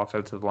terrible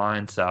offensive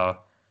line. So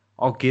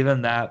I'll give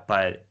him that.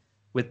 But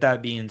with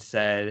that being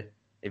said,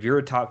 if you're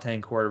a top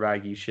 10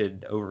 quarterback, you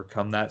should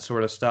overcome that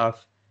sort of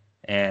stuff.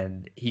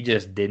 And he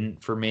just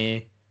didn't for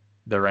me.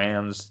 The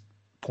Rams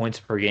points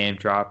per game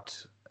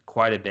dropped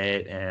quite a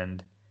bit,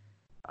 and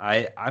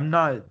I'm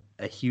not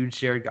a huge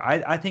Jared Goff.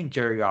 I think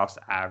Jared Goff's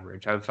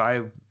average. If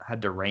I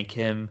had to rank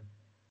him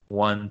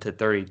 1 to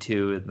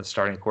 32 in the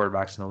starting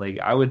quarterbacks in the league.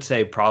 I would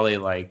say probably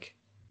like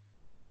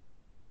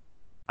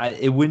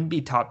it wouldn't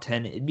be top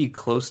 10. It'd be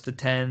close to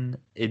 10.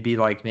 It'd be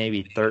like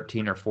maybe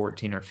 13 or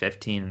 14 or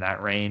 15 in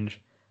that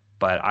range.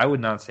 But I would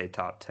not say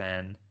top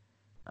 10.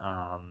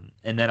 And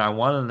then I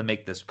wanted to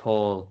make this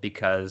poll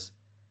because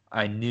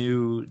I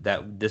knew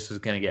that this was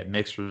going to get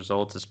mixed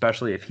results,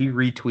 especially if he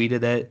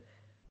retweeted it,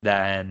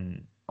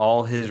 then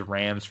all his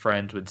Rams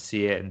friends would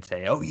see it and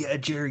say, oh, yeah,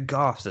 Jared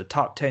Goff's a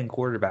top 10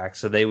 quarterback.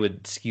 So they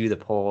would skew the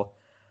poll.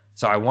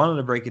 So I wanted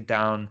to break it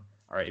down.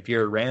 All right, if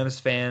you're a Rams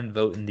fan,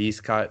 vote in these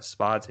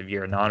spots. If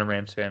you're a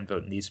non-Rams fan,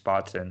 vote in these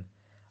spots. And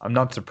I'm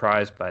not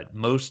surprised, but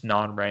most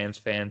non-Rams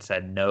fans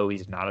said no,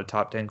 he's not a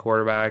top 10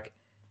 quarterback.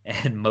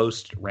 And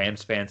most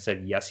Rams fans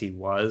said yes, he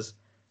was.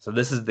 So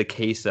this is the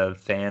case of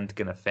fans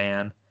gonna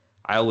fan.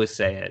 I always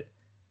say it.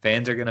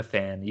 Fans are gonna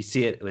fan. You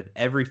see it with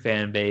every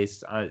fan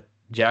base.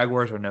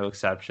 Jaguars are no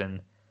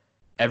exception.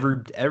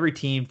 Every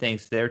team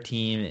thinks their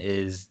team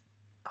is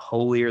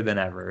holier than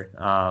ever.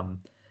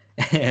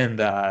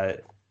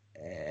 And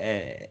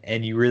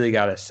you really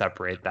got to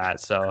separate that.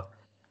 So,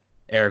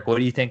 Eric, what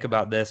do you think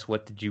about this?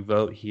 What did you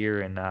vote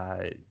here? And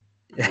I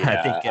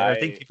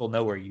think people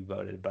know where you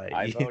voted, but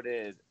I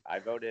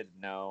voted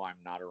no. I'm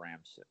not a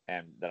Rams,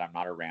 and that I'm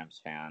not a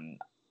Rams fan.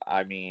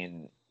 I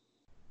mean,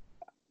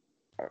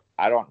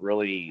 I don't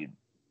really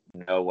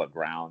know what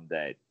ground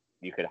that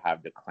you could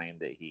have to claim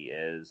that he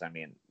is. I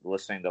mean,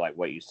 listening to like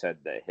what you said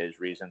that his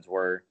reasons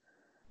were.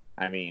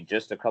 I mean,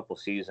 just a couple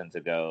seasons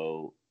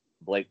ago,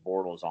 Blake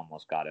Bortles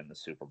almost got in the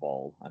Super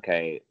Bowl.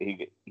 Okay,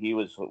 he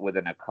was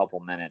within a couple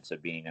minutes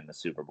of being in the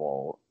Super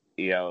Bowl.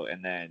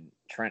 And then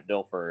Trent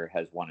Dilfer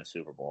has won a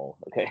Super Bowl.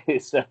 Okay,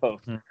 so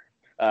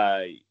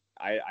I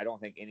don't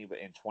think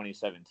anybody in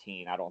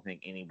 2017. I don't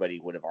think anybody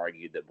would have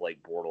argued that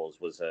Blake Bortles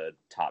was a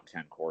top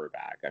 10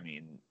 quarterback. I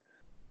mean,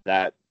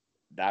 that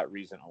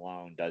reason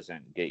alone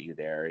doesn't get you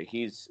there.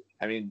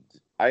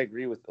 I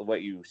agree with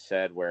what you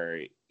said,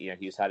 where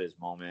he's had his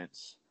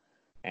moments,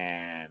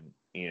 and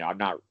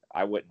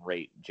I wouldn't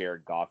rate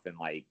Jared Goff in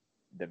like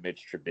the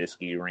Mitch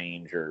Trubisky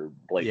range or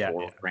Blake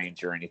Bortles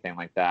range or anything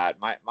like that.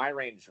 My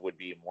range would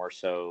be more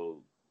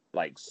so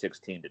like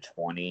 16 to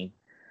 20.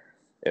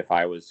 If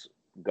I was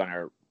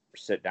gonna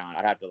sit down,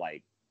 I'd have to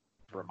like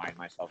remind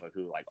myself of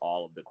who like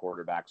all of the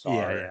quarterbacks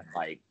are and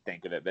like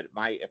think of it. But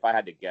if I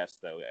had to guess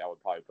though, I would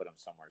probably put them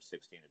somewhere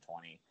 16 to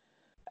 20.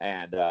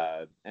 And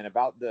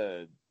about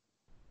the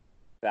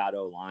bad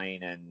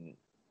O-line and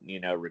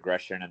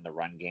regression in the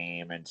run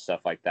game and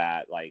stuff like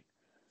that, like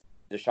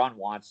Deshaun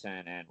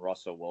Watson and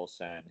Russell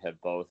Wilson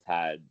have both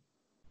had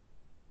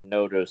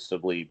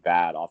noticeably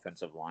bad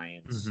offensive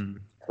lines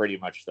pretty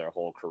much their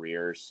whole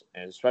careers,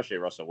 and especially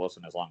Russell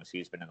Wilson, as long as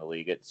he's been in the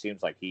league. It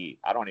seems like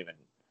I don't even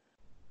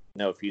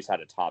know if he's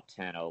had a top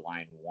 10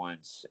 O-line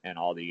once in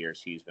all the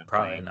years he's been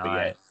playing.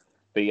 But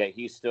yet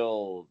he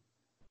still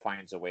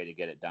finds a way to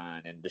get it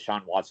done. And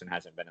Deshaun Watson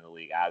hasn't been in the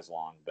league as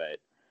long, but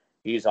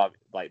he's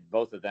like,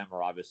 both of them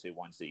are obviously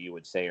ones that you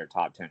would say are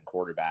top 10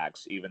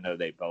 quarterbacks, even though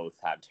they both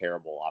have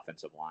terrible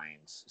offensive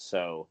lines.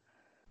 So,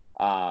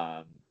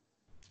 and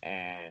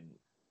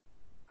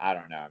I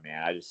don't know,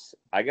 man.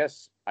 I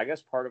guess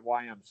part of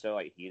why I'm so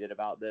like heated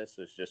about this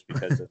was just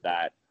because of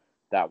that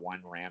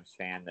one Rams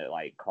fan that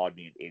like called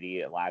me an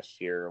idiot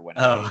last year when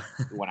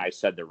I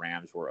said the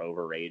Rams were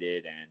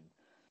overrated, and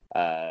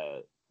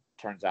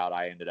turns out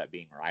I ended up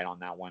being right on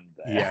that one.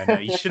 But yeah, no,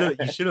 you should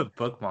have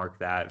booked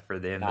that for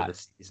the end of the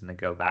season to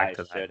go back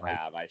to that.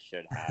 I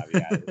should have.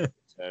 Yeah,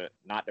 so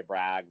not to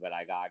brag, but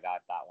I got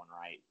that one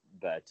right.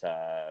 But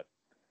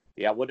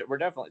yeah, we're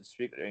definitely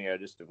speaking.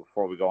 Just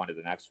before we go on to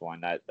the next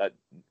one, that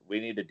we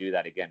need to do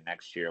that again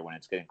next year when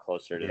it's getting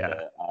closer to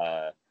the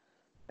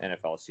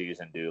NFL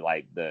season. Do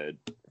like the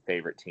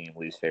favorite team,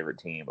 least favorite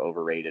team,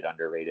 overrated,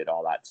 underrated,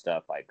 all that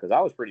stuff. Like, because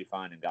that was pretty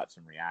fun and got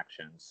some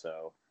reactions.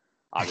 So.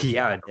 Obviously,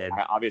 it did.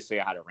 I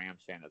had a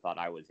Rams fan that thought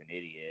I was an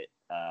idiot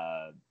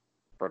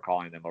for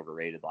calling them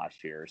overrated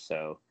last year.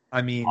 So,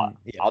 I mean,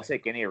 I'll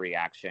take any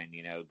reaction.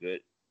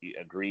 Good,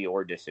 agree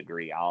or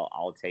disagree.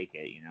 I'll take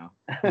it.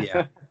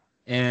 Yeah,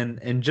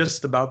 and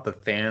just about the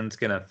fans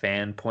gonna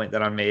fan point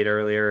that I made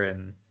earlier,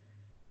 and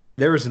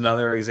there was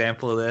another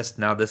example of this.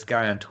 Now, this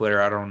guy on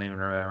Twitter, I don't even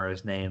remember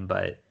his name,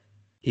 but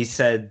he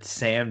said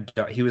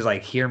he was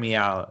like, "Hear me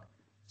out.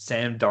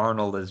 Sam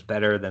Darnold is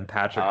better than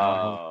Patrick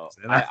Mahomes."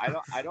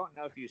 I don't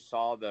know if you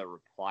saw the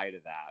reply to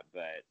that,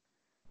 but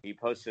he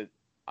posted.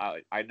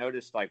 I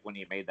noticed like when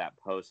he made that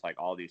post, like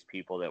all these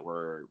people that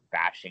were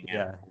bashing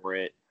him for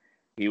it,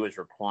 he was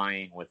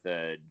replying with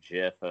a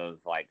GIF of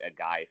like a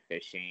guy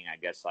fishing. I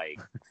guess like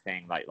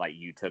saying like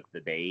you took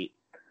the bait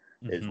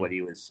is what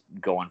he was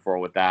going for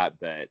with that,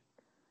 but.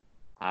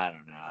 I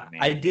don't know.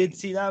 I did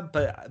see that,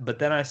 but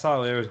then I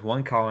saw there was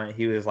one comment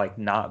he was like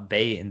not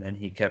bait, and then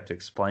he kept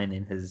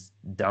explaining his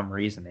dumb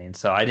reasoning.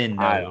 So I didn't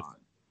know.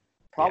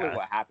 Probably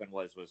what happened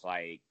was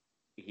like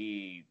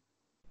he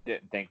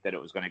didn't think that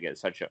it was going to get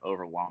such an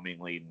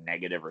overwhelmingly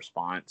negative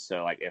response.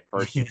 So like at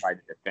first he tried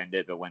to defend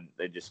it, but when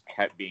they just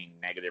kept being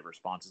negative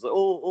responses, like,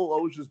 oh,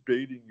 I was just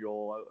baiting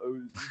y'all.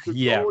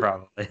 Yeah,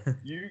 probably.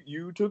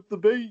 You took the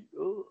bait.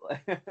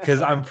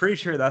 Because I'm pretty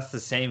sure that's the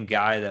same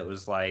guy that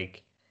was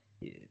like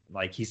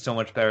he's so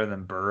much better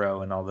than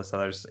Burrow and all this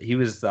other. He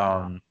was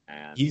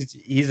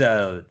he's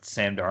a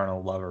Sam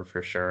Darnold lover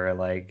for sure.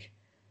 Like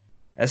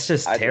that's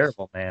just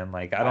terrible, man.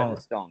 Like I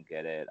just don't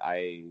get it.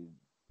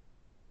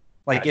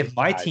 If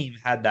my team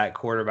had that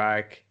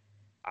quarterback,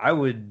 I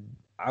would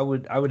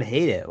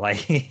hate it.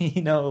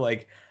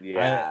 Like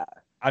yeah.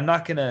 I'm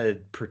not gonna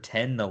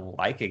pretend to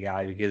like a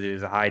guy because he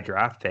was a high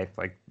draft pick,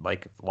 like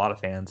a lot of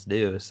fans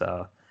do.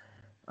 So,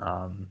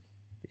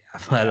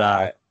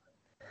 but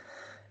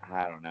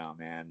I don't know,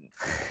 man.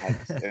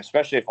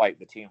 Especially if like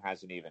the team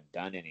hasn't even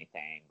done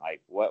anything.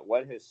 Like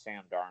what has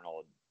Sam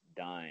Darnold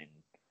done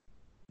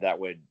that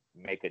would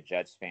make a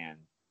Jets fan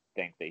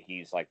think that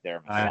he's like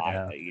their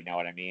Messiah? You know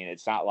what I mean?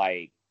 It's not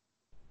like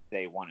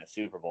they won a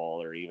Super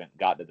Bowl or even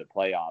got to the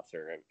playoffs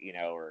or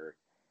or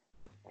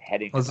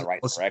heading in the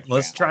right direction.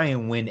 Let's try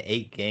and win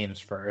 8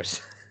 games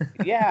first.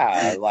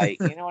 Yeah, like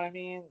you know what I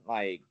mean?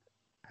 Like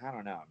I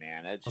don't know,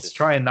 man. Let's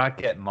try and not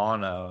get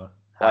mono.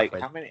 Like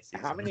how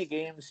many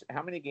games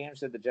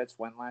did the Jets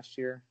win last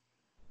year?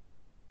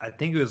 I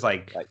think it was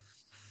like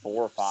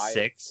 4 or 5,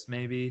 6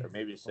 maybe, or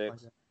maybe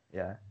 6.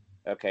 Yeah.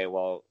 Okay,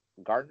 well,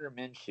 Gardner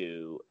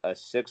Minshew, a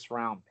 6th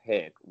round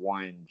pick,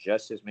 won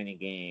just as many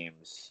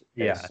games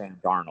as Sam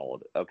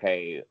Darnold.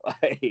 Okay,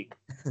 like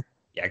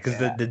because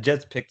the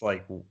Jets picked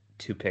like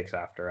 2 picks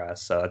after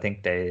us, so I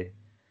think it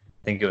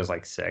was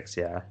like 6.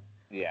 Yeah.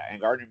 Yeah,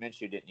 and Gardner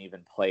Minshew didn't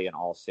even play in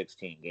all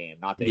 16 games.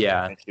 Not that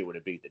Minshew would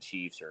have beat the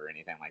Chiefs or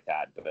anything like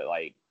that, but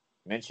like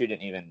Minshew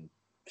didn't even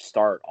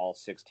start all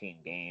 16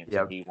 games.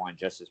 Yep. And he won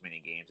just as many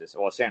games as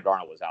Sam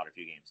Darnold was out a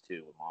few games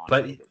too with Mono,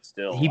 but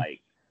still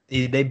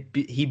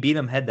he beat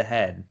him head to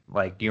head.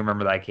 Like, do you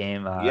remember that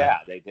game?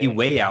 They did. He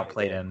way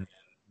outplayed him.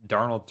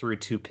 Darnold threw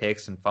 2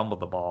 picks and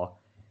fumbled the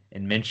ball,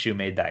 and Minshew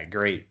made that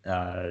great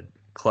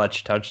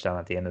clutch touchdown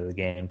at the end of the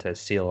game to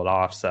seal it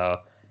off.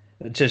 So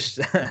just.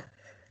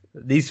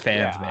 These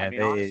fans, man, I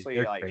mean,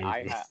 honestly, like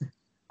crazy.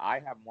 I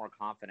have more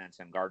confidence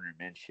in Gardner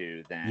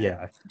Minshew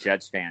than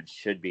Jets fans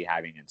should be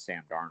having in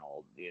Sam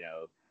Darnold.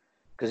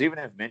 Because even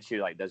if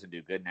Minshew doesn't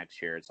do good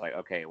next year, it's like,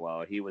 okay,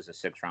 well, he was a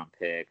 6th round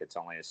pick. It's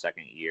only his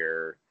 2nd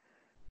year.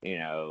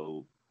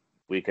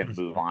 We can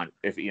move on.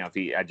 If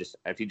he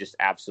just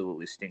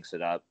absolutely stinks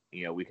it up,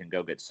 we can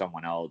go get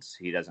someone else.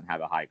 He doesn't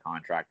have a high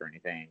contract or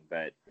anything,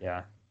 but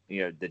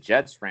the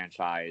Jets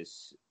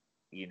franchise.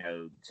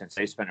 Since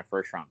they spent a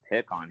 1st round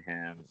pick on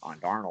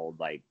Darnold,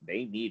 like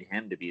they need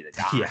him to be the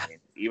guy. Yeah. I mean,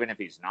 even if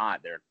he's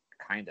not, they're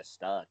kind of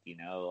stuck,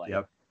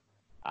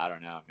 I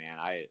don't know, man.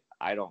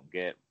 I don't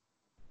get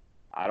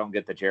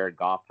the Jared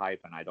Goff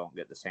hype, and I don't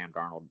get the Sam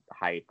Darnold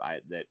hype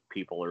that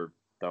people are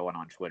throwing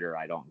on Twitter.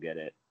 I don't get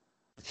it.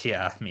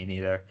 Yeah, me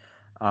neither.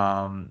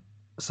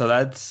 So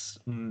that's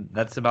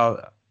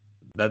about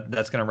that.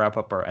 That's going to wrap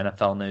up our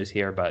NFL news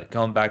here. But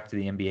going back to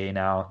the NBA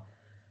now.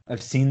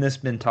 I've seen this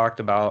been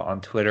talked about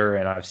on Twitter,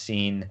 and I've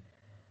seen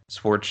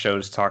sports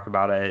shows talk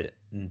about it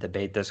and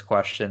debate this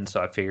question, so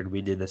I figured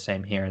we'd do the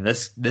same here. And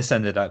this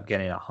ended up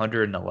getting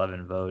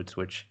 111 votes,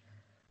 which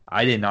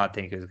I did not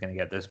think it was going to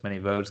get this many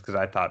votes because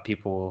I thought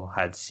people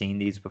had seen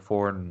these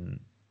before and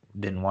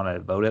didn't want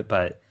to vote it,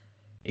 but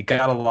it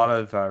got a lot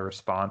of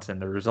response,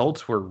 and the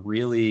results were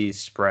really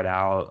spread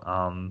out,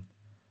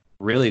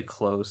 really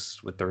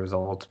close with the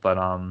results. But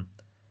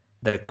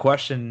the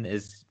question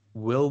is,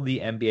 will the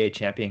NBA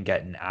champion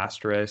get an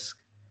asterisk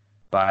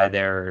by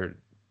their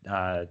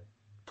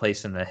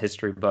place in the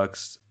history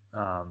books?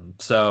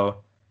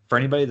 So for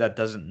anybody that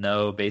doesn't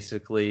know,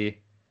 basically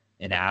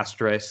an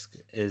asterisk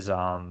is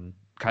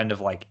kind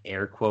of like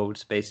air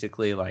quotes,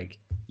 basically like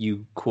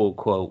you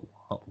quote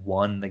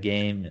won the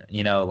game,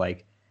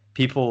 like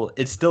people,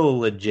 it's still a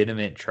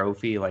legitimate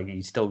trophy. Like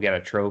you still get a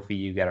trophy,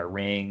 you get a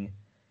ring,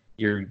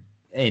 you're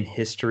in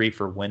history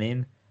for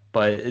winning,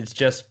 but it's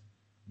just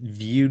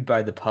viewed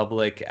by the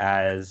public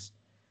as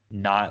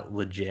not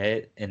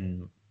legit,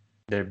 and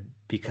they're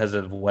because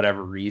of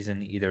whatever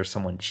reason, either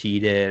someone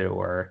cheated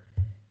or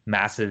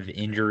massive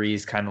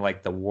injuries, kind of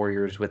like the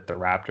Warriors with the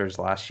Raptors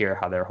last year,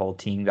 how their whole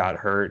team got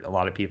hurt. A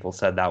lot of people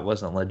said that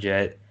wasn't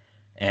legit,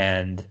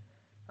 and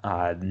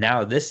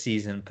now this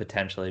season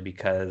potentially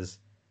because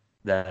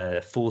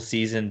the full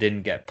season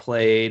didn't get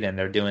played, and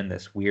they're doing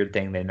this weird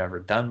thing they've never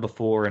done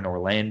before in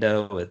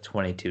Orlando with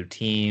 22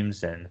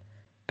 teams and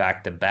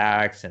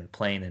back-to-backs and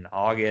playing in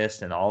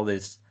August and all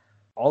this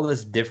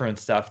different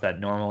stuff that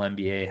normal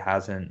NBA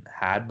hasn't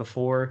had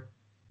before.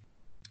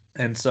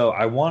 And so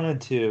I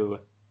wanted to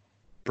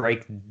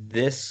break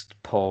this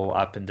poll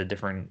up into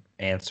different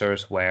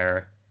answers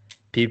where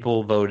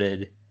people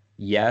voted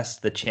yes,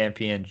 the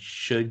champion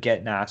should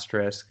get an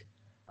asterisk.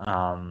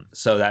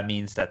 So that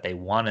means that they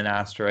want an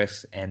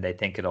asterisk and they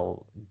think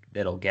it'll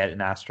get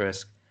an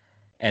asterisk.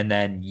 And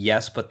then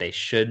yes, but they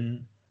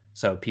shouldn't.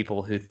 So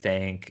people who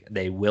think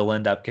they will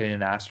end up getting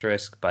an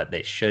asterisk, but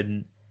they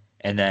shouldn't.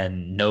 and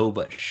then no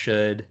but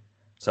should.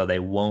 So they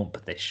won't,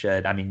 but they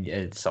should. I mean,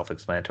 it's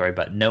self-explanatory,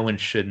 but no and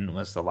shouldn't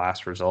was the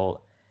last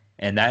result,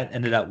 and that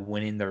ended up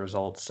winning the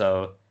result.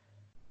 So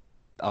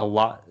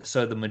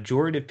the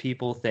majority of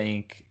people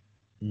think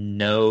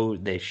no,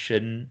 they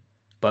shouldn't.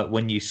 But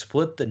when you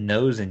split the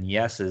no's and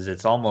yeses,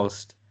 it's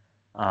almost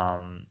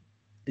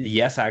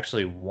yes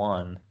actually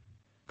won,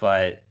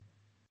 but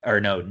or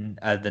no,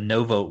 the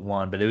no vote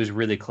won, but it was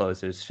really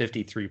close. It was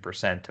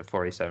 53% to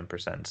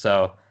 47%.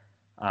 So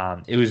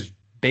it was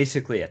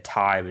basically a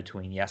tie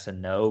between yes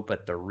and no,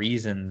 but the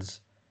reasons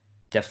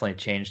definitely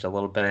changed a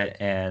little bit.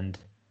 And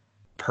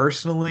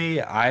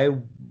personally, I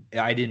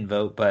didn't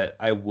vote, but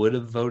I would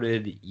have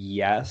voted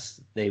yes,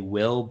 they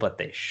will, but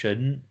they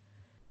shouldn't,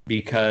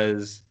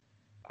 because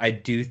I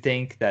do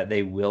think that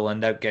they will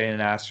end up getting an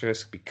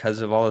asterisk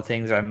because of all the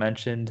things I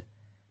mentioned.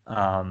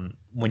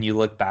 When you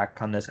look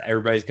back on this,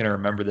 everybody's going to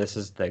remember this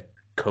as the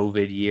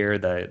COVID year,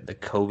 the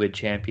COVID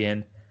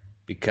champion,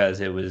 because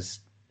it was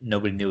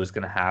nobody knew it was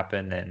going to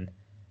happen, and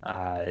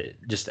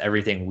just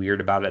everything weird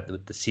about it,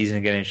 with the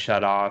season getting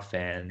shut off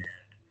and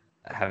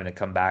having to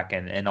come back,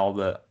 and all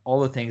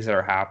the things that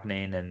are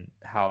happening, and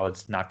how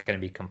it's not going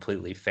to be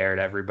completely fair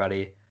to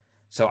everybody.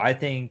 So I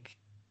think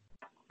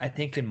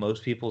in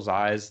most people's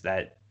eyes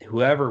that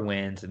whoever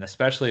wins, and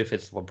especially if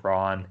it's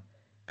LeBron,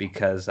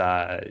 because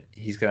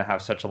he's going to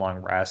have such a long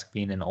rest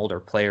being an older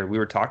player. We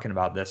were talking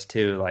about this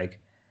too, like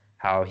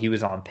how he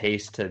was on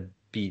pace to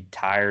be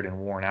tired and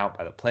worn out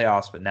by the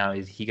playoffs, but now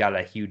he got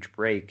a huge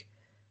break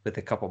with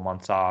a couple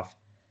months off.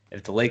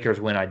 If the Lakers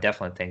win, I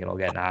definitely think it'll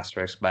get an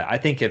asterisk. But I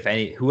think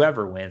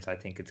whoever wins, I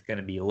think it's going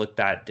to be looked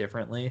at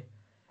differently.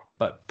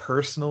 But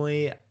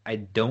personally, I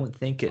don't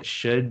think it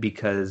should,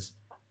 because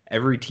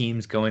every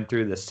team's going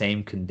through the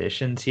same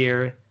conditions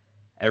here.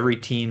 Every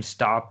team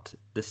stopped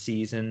the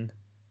season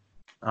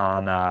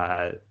on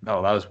oh,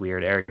 that was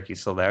weird. Eric, you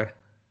still there?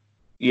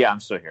 Yeah, I'm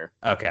still here.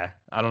 Okay.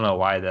 I don't know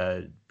why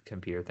the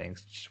computer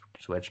things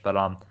switched, but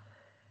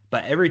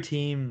every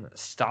team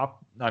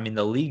stopped. I mean,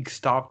 the league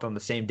stopped on the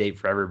same date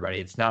for everybody.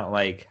 It's not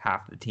like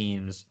half the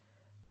teams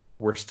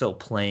were still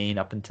playing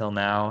up until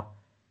now.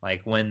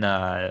 Like when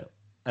at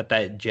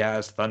that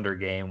Jazz Thunder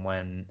game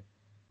when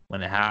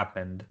it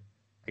happened,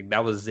 like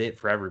that was it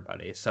for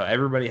everybody. So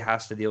everybody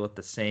has to deal with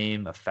the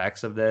same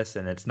effects of this,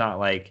 and it's not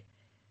like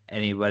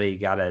anybody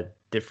got a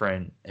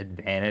different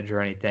advantage or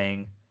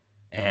anything.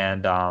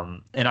 And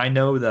I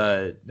know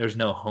there's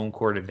no home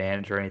court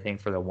advantage or anything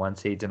for the one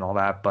seeds and all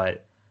that,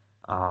 but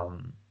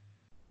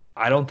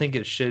I don't think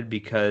it should,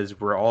 because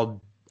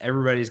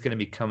everybody's going to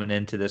be coming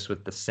into this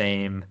with the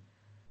same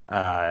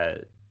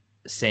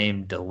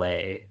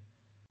delay.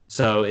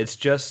 So it's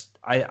just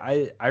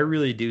I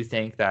really do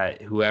think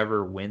that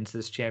whoever wins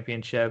this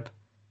championship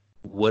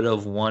would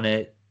have won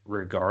it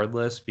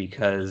regardless,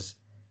 because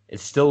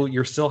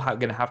you're still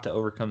going to have to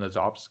overcome those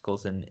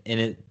obstacles, and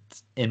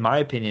in my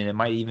opinion, it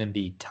might even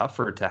be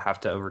tougher to have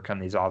to overcome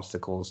these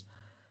obstacles.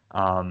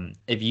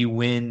 If you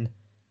win,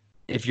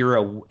 if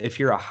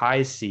you're a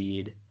high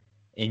seed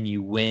and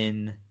you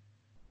win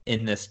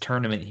in this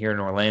tournament here in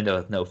Orlando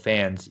with no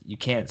fans, you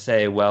can't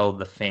say, well,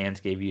 the fans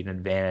gave you an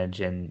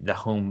advantage and the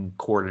home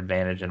court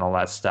advantage and all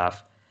that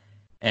stuff.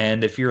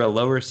 And if you're a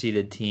lower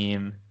seeded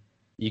team,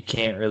 you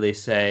can't really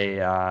say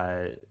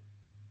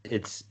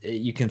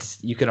you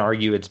can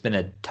argue it's been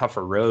a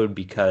tougher road,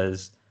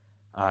 because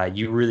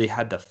you really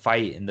had to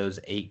fight in those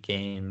 8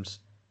 games,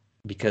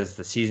 because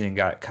the season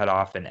got cut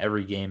off and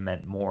every game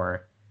meant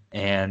more.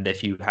 And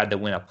if you had to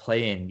win a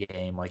play-in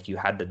game, like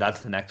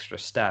that's an extra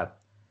step.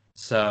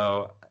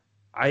 So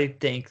I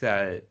think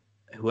that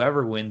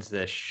whoever wins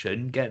this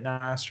shouldn't get an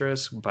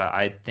asterisk, but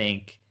I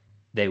think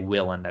they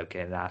will end up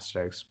getting an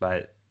asterisk.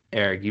 But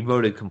Eric, you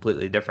voted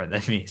completely different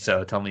than me,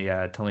 so tell me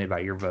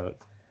about your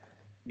vote.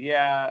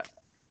 Yeah,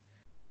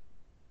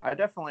 I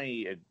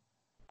definitely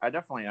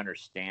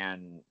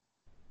understand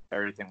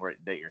everything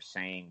that you're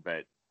saying,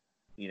 but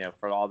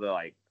for all the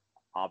like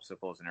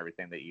obstacles and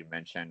everything that you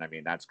mentioned, I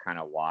mean, that's kind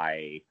of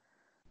why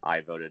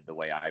I voted the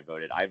way I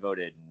voted. I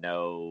voted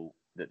no,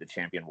 that the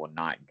champion will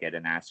not get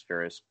an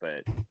asterisk,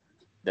 but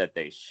that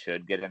they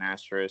should get an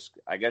asterisk.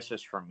 I guess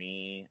just for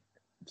me,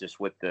 just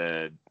with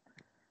the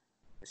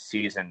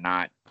season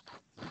not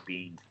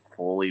being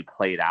fully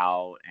played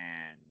out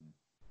and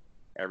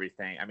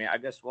everything. I mean, I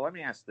guess, well, let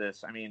me ask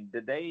this. I mean,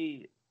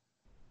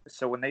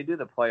 so when they do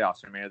the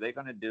playoffs, I mean, are they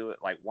going to do it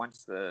like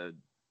once the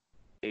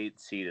 8th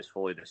seed is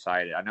fully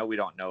decided? I know we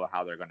don't know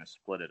how they're going to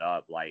split it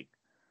up, like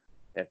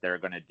if they're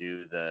going to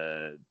do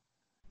the,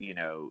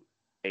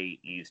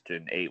 8 East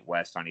and 8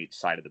 West on each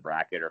side of the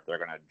bracket, or if they're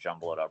going to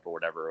jumble it up or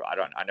whatever. I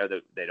know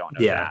that they don't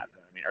know that.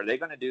 But, I mean, are they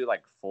going to do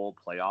like full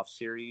playoff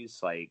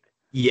series? Like,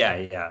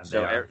 yeah.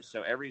 So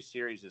every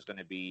series is going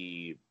to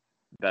be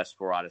best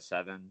 4 out of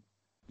 7.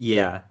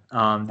 Yeah.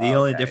 The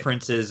only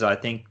difference is I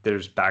think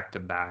there's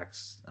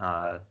back-to-backs.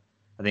 I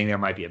think there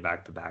might be a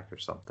back-to-back or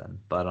something.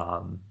 But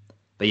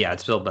yeah,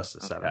 it's still best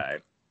of 7.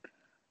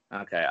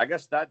 Okay. I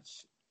guess that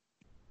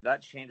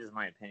changes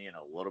my opinion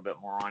a little bit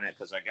more on it,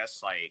 because I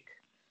guess like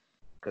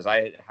because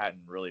I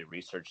hadn't really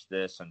researched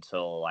this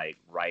until like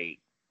right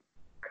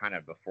kind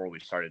of before we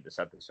started this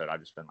episode. I've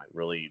just been like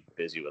really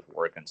busy with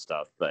work and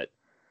stuff, but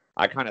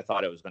I kind of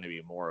thought it was going to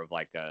be more of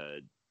like a,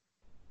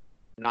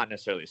 not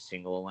necessarily a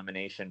single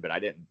elimination, but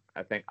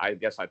I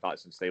guess I thought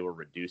since they were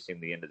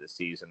reducing the end of the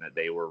season that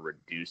they were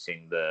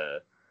reducing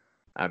the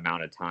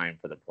amount of time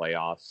for the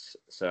playoffs.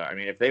 So, I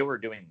mean, if they were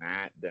doing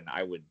that, then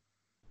I would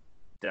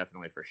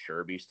definitely for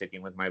sure be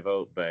sticking with my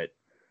vote, but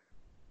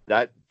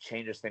that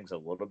changes things a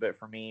little bit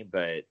for me.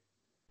 But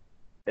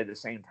at the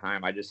same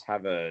time, I just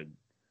have it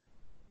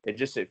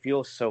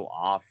feels so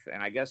off.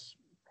 And I guess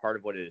part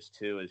of what it is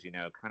too is,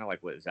 kind of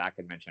like what Zach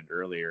had mentioned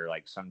earlier,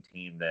 like some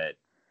team that,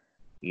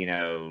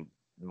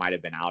 might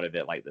have been out of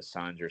it, like the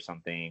Suns or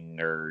something,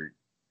 or,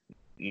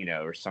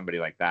 or somebody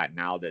like that,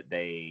 now that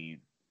they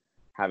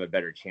have a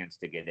better chance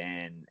to get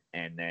in.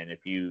 And then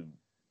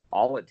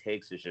all it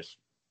takes is just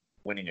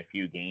winning a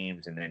few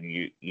games, and then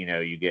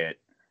you get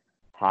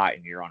hot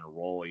and you're on a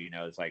roll.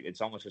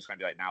 It's almost just going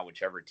to be like now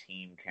whichever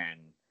team can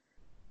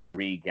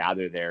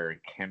regather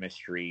their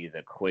chemistry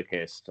the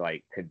quickest,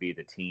 like, could be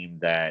the team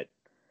that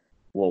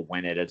will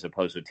win it, as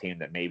opposed to a team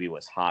that maybe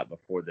was hot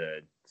before the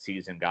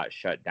season got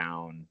shut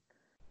down.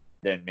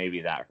 Then maybe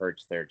that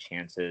hurts their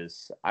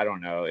chances. I don't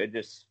know.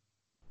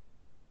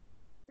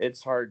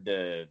 It's hard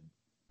to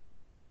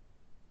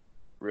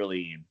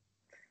really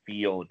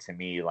feel to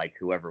me like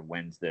whoever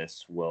wins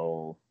this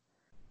will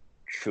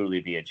truly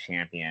be a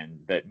champion.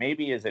 But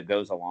maybe as it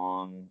goes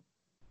along,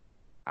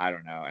 I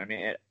don't know. I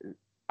mean,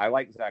 I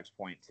like Zach's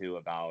point too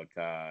about,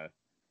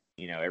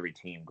 every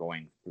team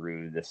going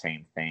through the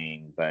same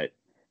thing,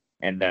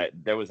 and that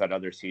there was that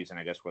other season,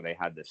 I guess, where they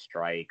had the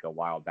strike a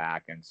while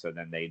back. And so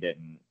then they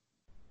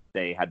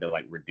had to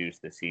like reduce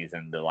the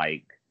season to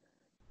like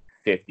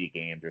 50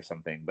 games or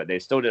something, but they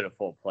still did a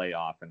full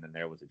playoff, and then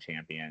there was a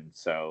champion.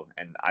 So,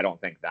 and I don't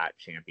think that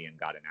champion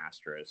got an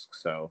asterisk.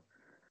 So,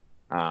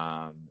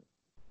 I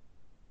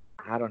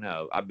don't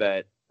know. I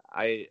bet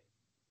I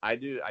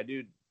do.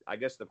 I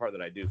guess the part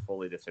that I do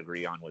fully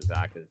disagree on with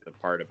Zach is the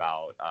part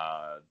about,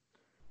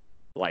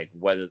 like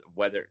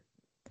whether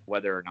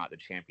or not the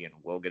champion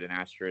will get an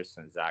asterisk.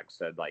 And Zach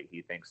said like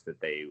he thinks that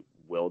they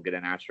will get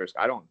an asterisk.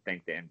 I don't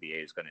think the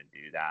NBA is going to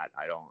do that.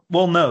 I don't.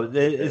 Well, no,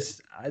 the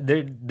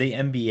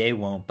NBA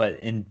won't, but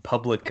in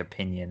public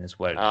opinion is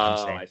what I'm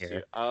saying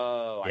here.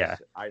 Yeah.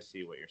 I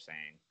see what you're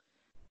saying.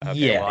 Okay,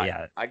 yeah, well,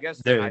 yeah. I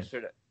guess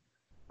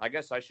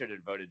I should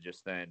have voted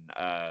just then.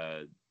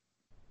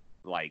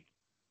 Like,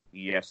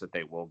 yes, that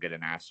they will get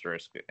an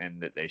asterisk,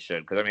 and that they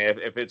should. Because I mean,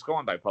 if it's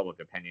going by public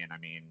opinion, I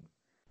mean,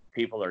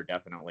 people are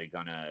definitely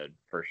gonna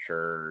for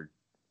sure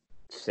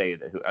say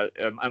that,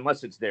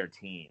 unless it's their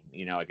team,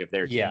 like if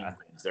their team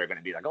wins, they're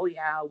gonna be like, oh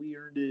yeah, we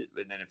earned it.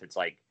 And then if it's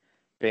like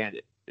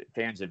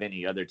fans of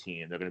any other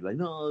team, they're gonna be like,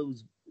 no,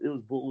 it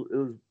was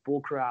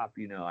bull crap.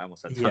 I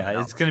almost said something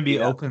else. It's gonna be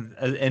open,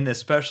 and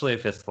especially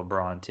if it's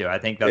LeBron too. I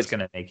think that's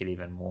gonna make it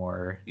even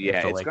more.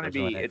 Yeah, it's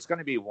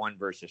gonna be 1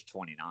 versus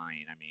 29.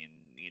 I mean,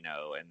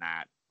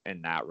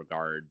 in that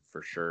regard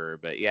for sure.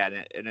 But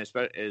yeah, and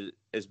especially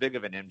as big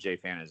of an MJ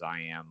fan as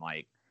I am,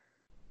 like,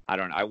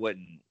 I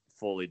wouldn't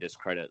fully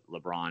discredit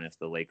LeBron if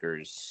the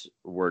Lakers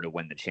were to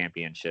win the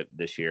championship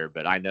this year.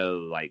 But I know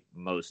like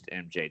most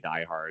MJ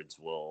diehards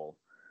will,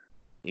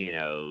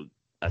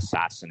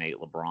 assassinate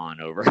LeBron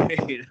over,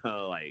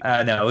 like.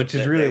 I know, which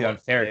is really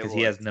unfair because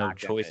he has no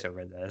choice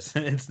over this.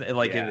 It's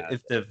like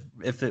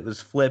if it was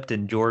flipped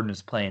and Jordan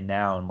is playing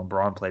now and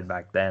LeBron played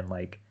back then,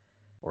 like,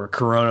 or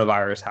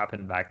coronavirus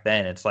happened back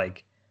then, it's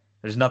like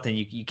there's nothing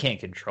you can't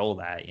control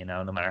that,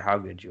 no matter how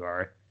good you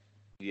are.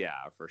 Yeah,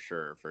 for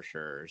sure.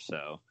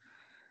 So,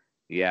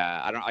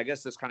 yeah, I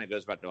guess this kind of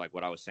goes back to like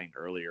what I was saying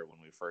earlier when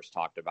we first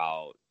talked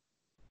about,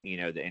 the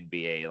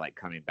NBA like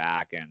coming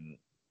back, and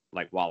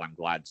like while I'm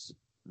glad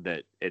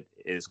that it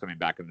is coming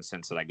back in the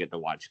sense that I get to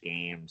watch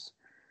games,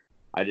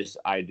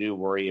 I do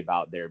worry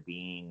about there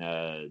being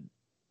a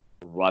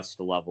rust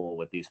level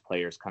with these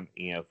players from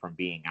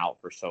being out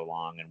for so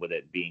long, and with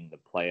it being the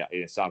play,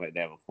 it's not like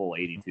they have a full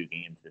 82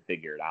 games to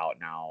figure it out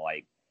now.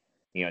 Like,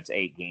 it's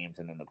 8 games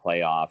and then the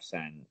playoffs,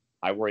 and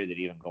I worry that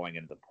even going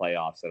into the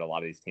playoffs that a lot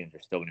of these teams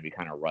are still going to be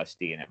kind of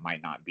rusty, and it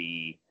might not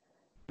be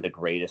the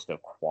greatest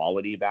of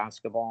quality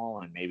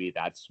basketball. And maybe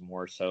that's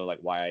more so like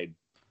why I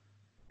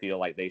feel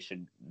like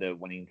the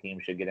winning team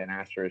should get an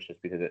asterisk,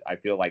 just because I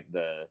feel like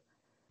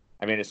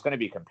it's going to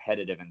be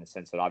competitive in the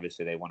sense that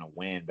obviously they want to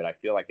win, but I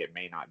feel like it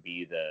may not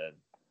be the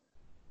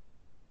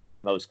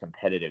most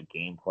competitive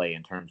gameplay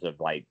in terms of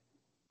like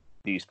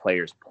these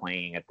players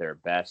playing at their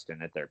best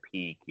and at their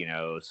peak,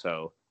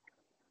 so,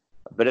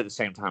 but at the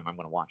same time, I'm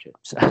going to watch it.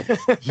 So.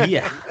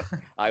 Yeah,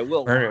 I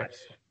will watch.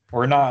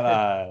 We're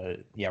not,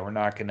 we're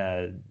not going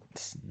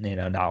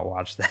to, not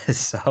watch this.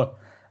 So,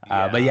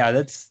 but yeah,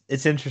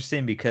 it's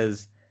interesting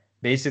because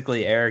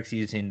basically Eric's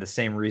using the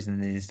same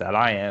reasons that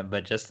I am,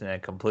 but just in a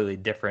completely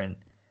different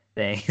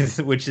thing,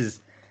 which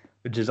is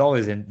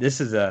always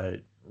this is a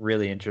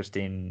really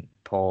interesting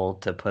poll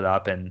to put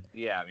up. And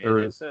yeah, I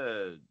mean,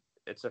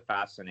 it's a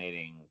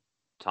fascinating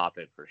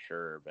topic for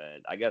sure.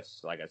 But I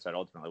guess, like I said,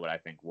 ultimately what I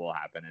think will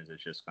happen is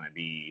it's just going to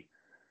be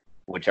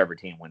whichever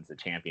team wins the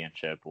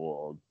championship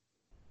will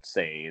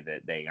say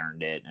that they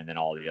earned it, and then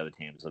all the other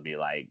teams will be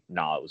like,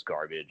 "No, it was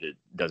garbage. It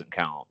doesn't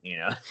count."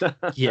 Yeah.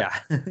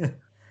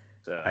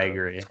 So I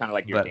agree. It's kind of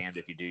like you're damned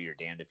if you do, you're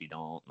damned if you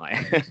don't.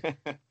 Like,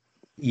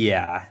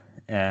 yeah,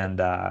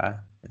 and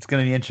it's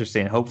going to be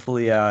interesting.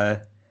 Hopefully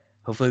the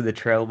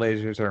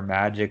Trailblazers or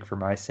Magic, for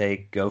my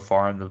sake, go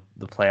far in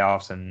the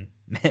playoffs and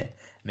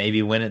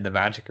maybe win it. The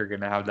Magic are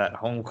going to have that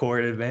home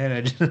court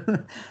advantage.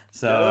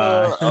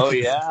 So, oh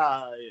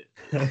yeah,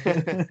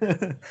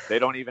 they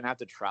don't even have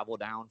to travel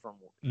down from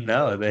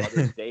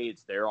other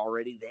states. They're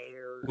already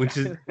there.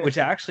 which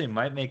actually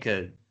might make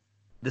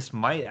this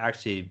might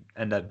actually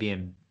end up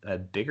being a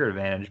bigger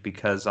advantage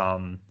because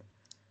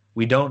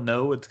we don't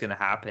know what's going to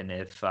happen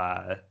if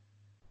or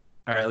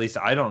at least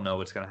I don't know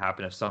what's going to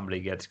happen if somebody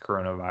gets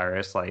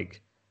coronavirus,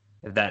 like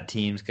if that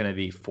team's going to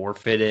be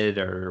forfeited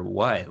or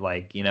what,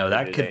 like,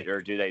 that could,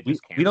 or do they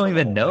just we don't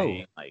even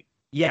know. Like,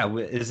 yeah,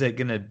 is it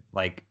going to,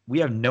 like, we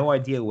have no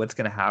idea what's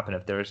going to happen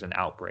if there's an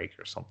outbreak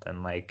or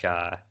something, like,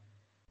 or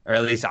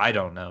at least I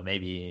don't know.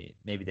 Maybe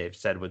they've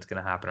said what's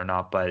going to happen or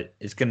not, but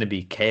it's going to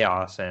be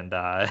chaos. And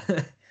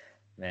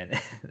man,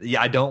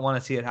 yeah, I don't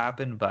want to see it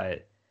happen,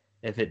 but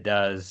if it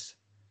does,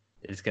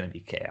 it's going to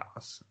be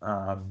chaos.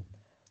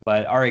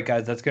 But all right,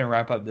 guys, that's going to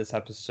wrap up this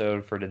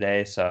episode for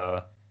today.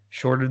 So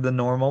shorter than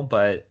normal,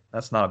 but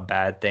that's not a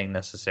bad thing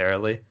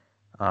necessarily.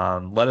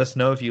 Let us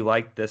know if you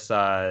like this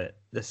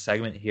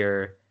segment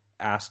here.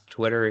 Ask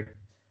Twitter.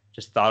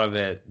 Just thought of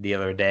it the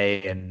other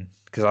day, and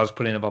because I was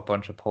putting up a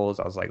bunch of polls,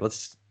 I was like,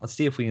 let's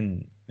see if we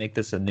can make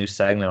this a new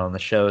segment on the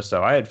show.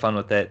 So I had fun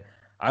with it.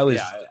 I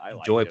always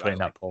enjoy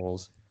putting up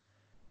polls.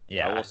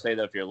 Yeah, I will say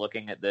that if you're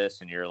looking at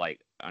this and you're like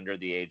under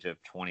the age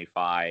of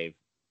 25,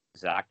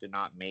 Zach did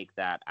not make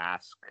that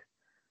ask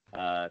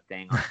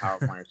thing on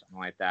PowerPoint or something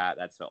like that.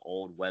 That's an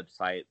old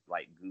website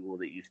like Google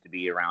that used to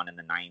be around in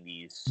the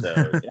 90s. So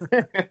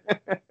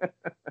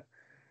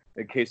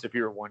in case if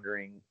you were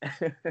wondering.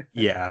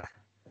 Yeah.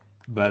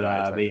 But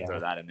yeah. Throw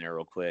that in there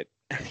real quick.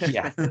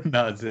 Yeah.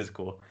 No, it's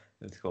cool.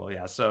 It's cool.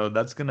 Yeah. So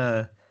that's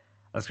gonna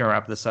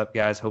wrap this up,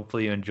 guys.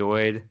 Hopefully you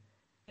enjoyed.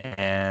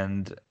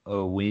 And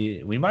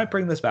we might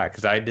bring this back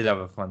because I did have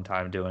a fun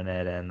time doing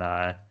it, and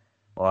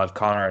we'll have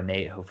Connor and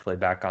Nate hopefully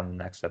back on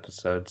the next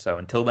episode. So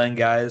until then,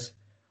 guys,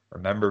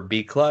 remember,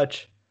 be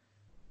clutch.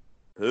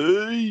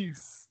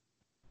 Peace.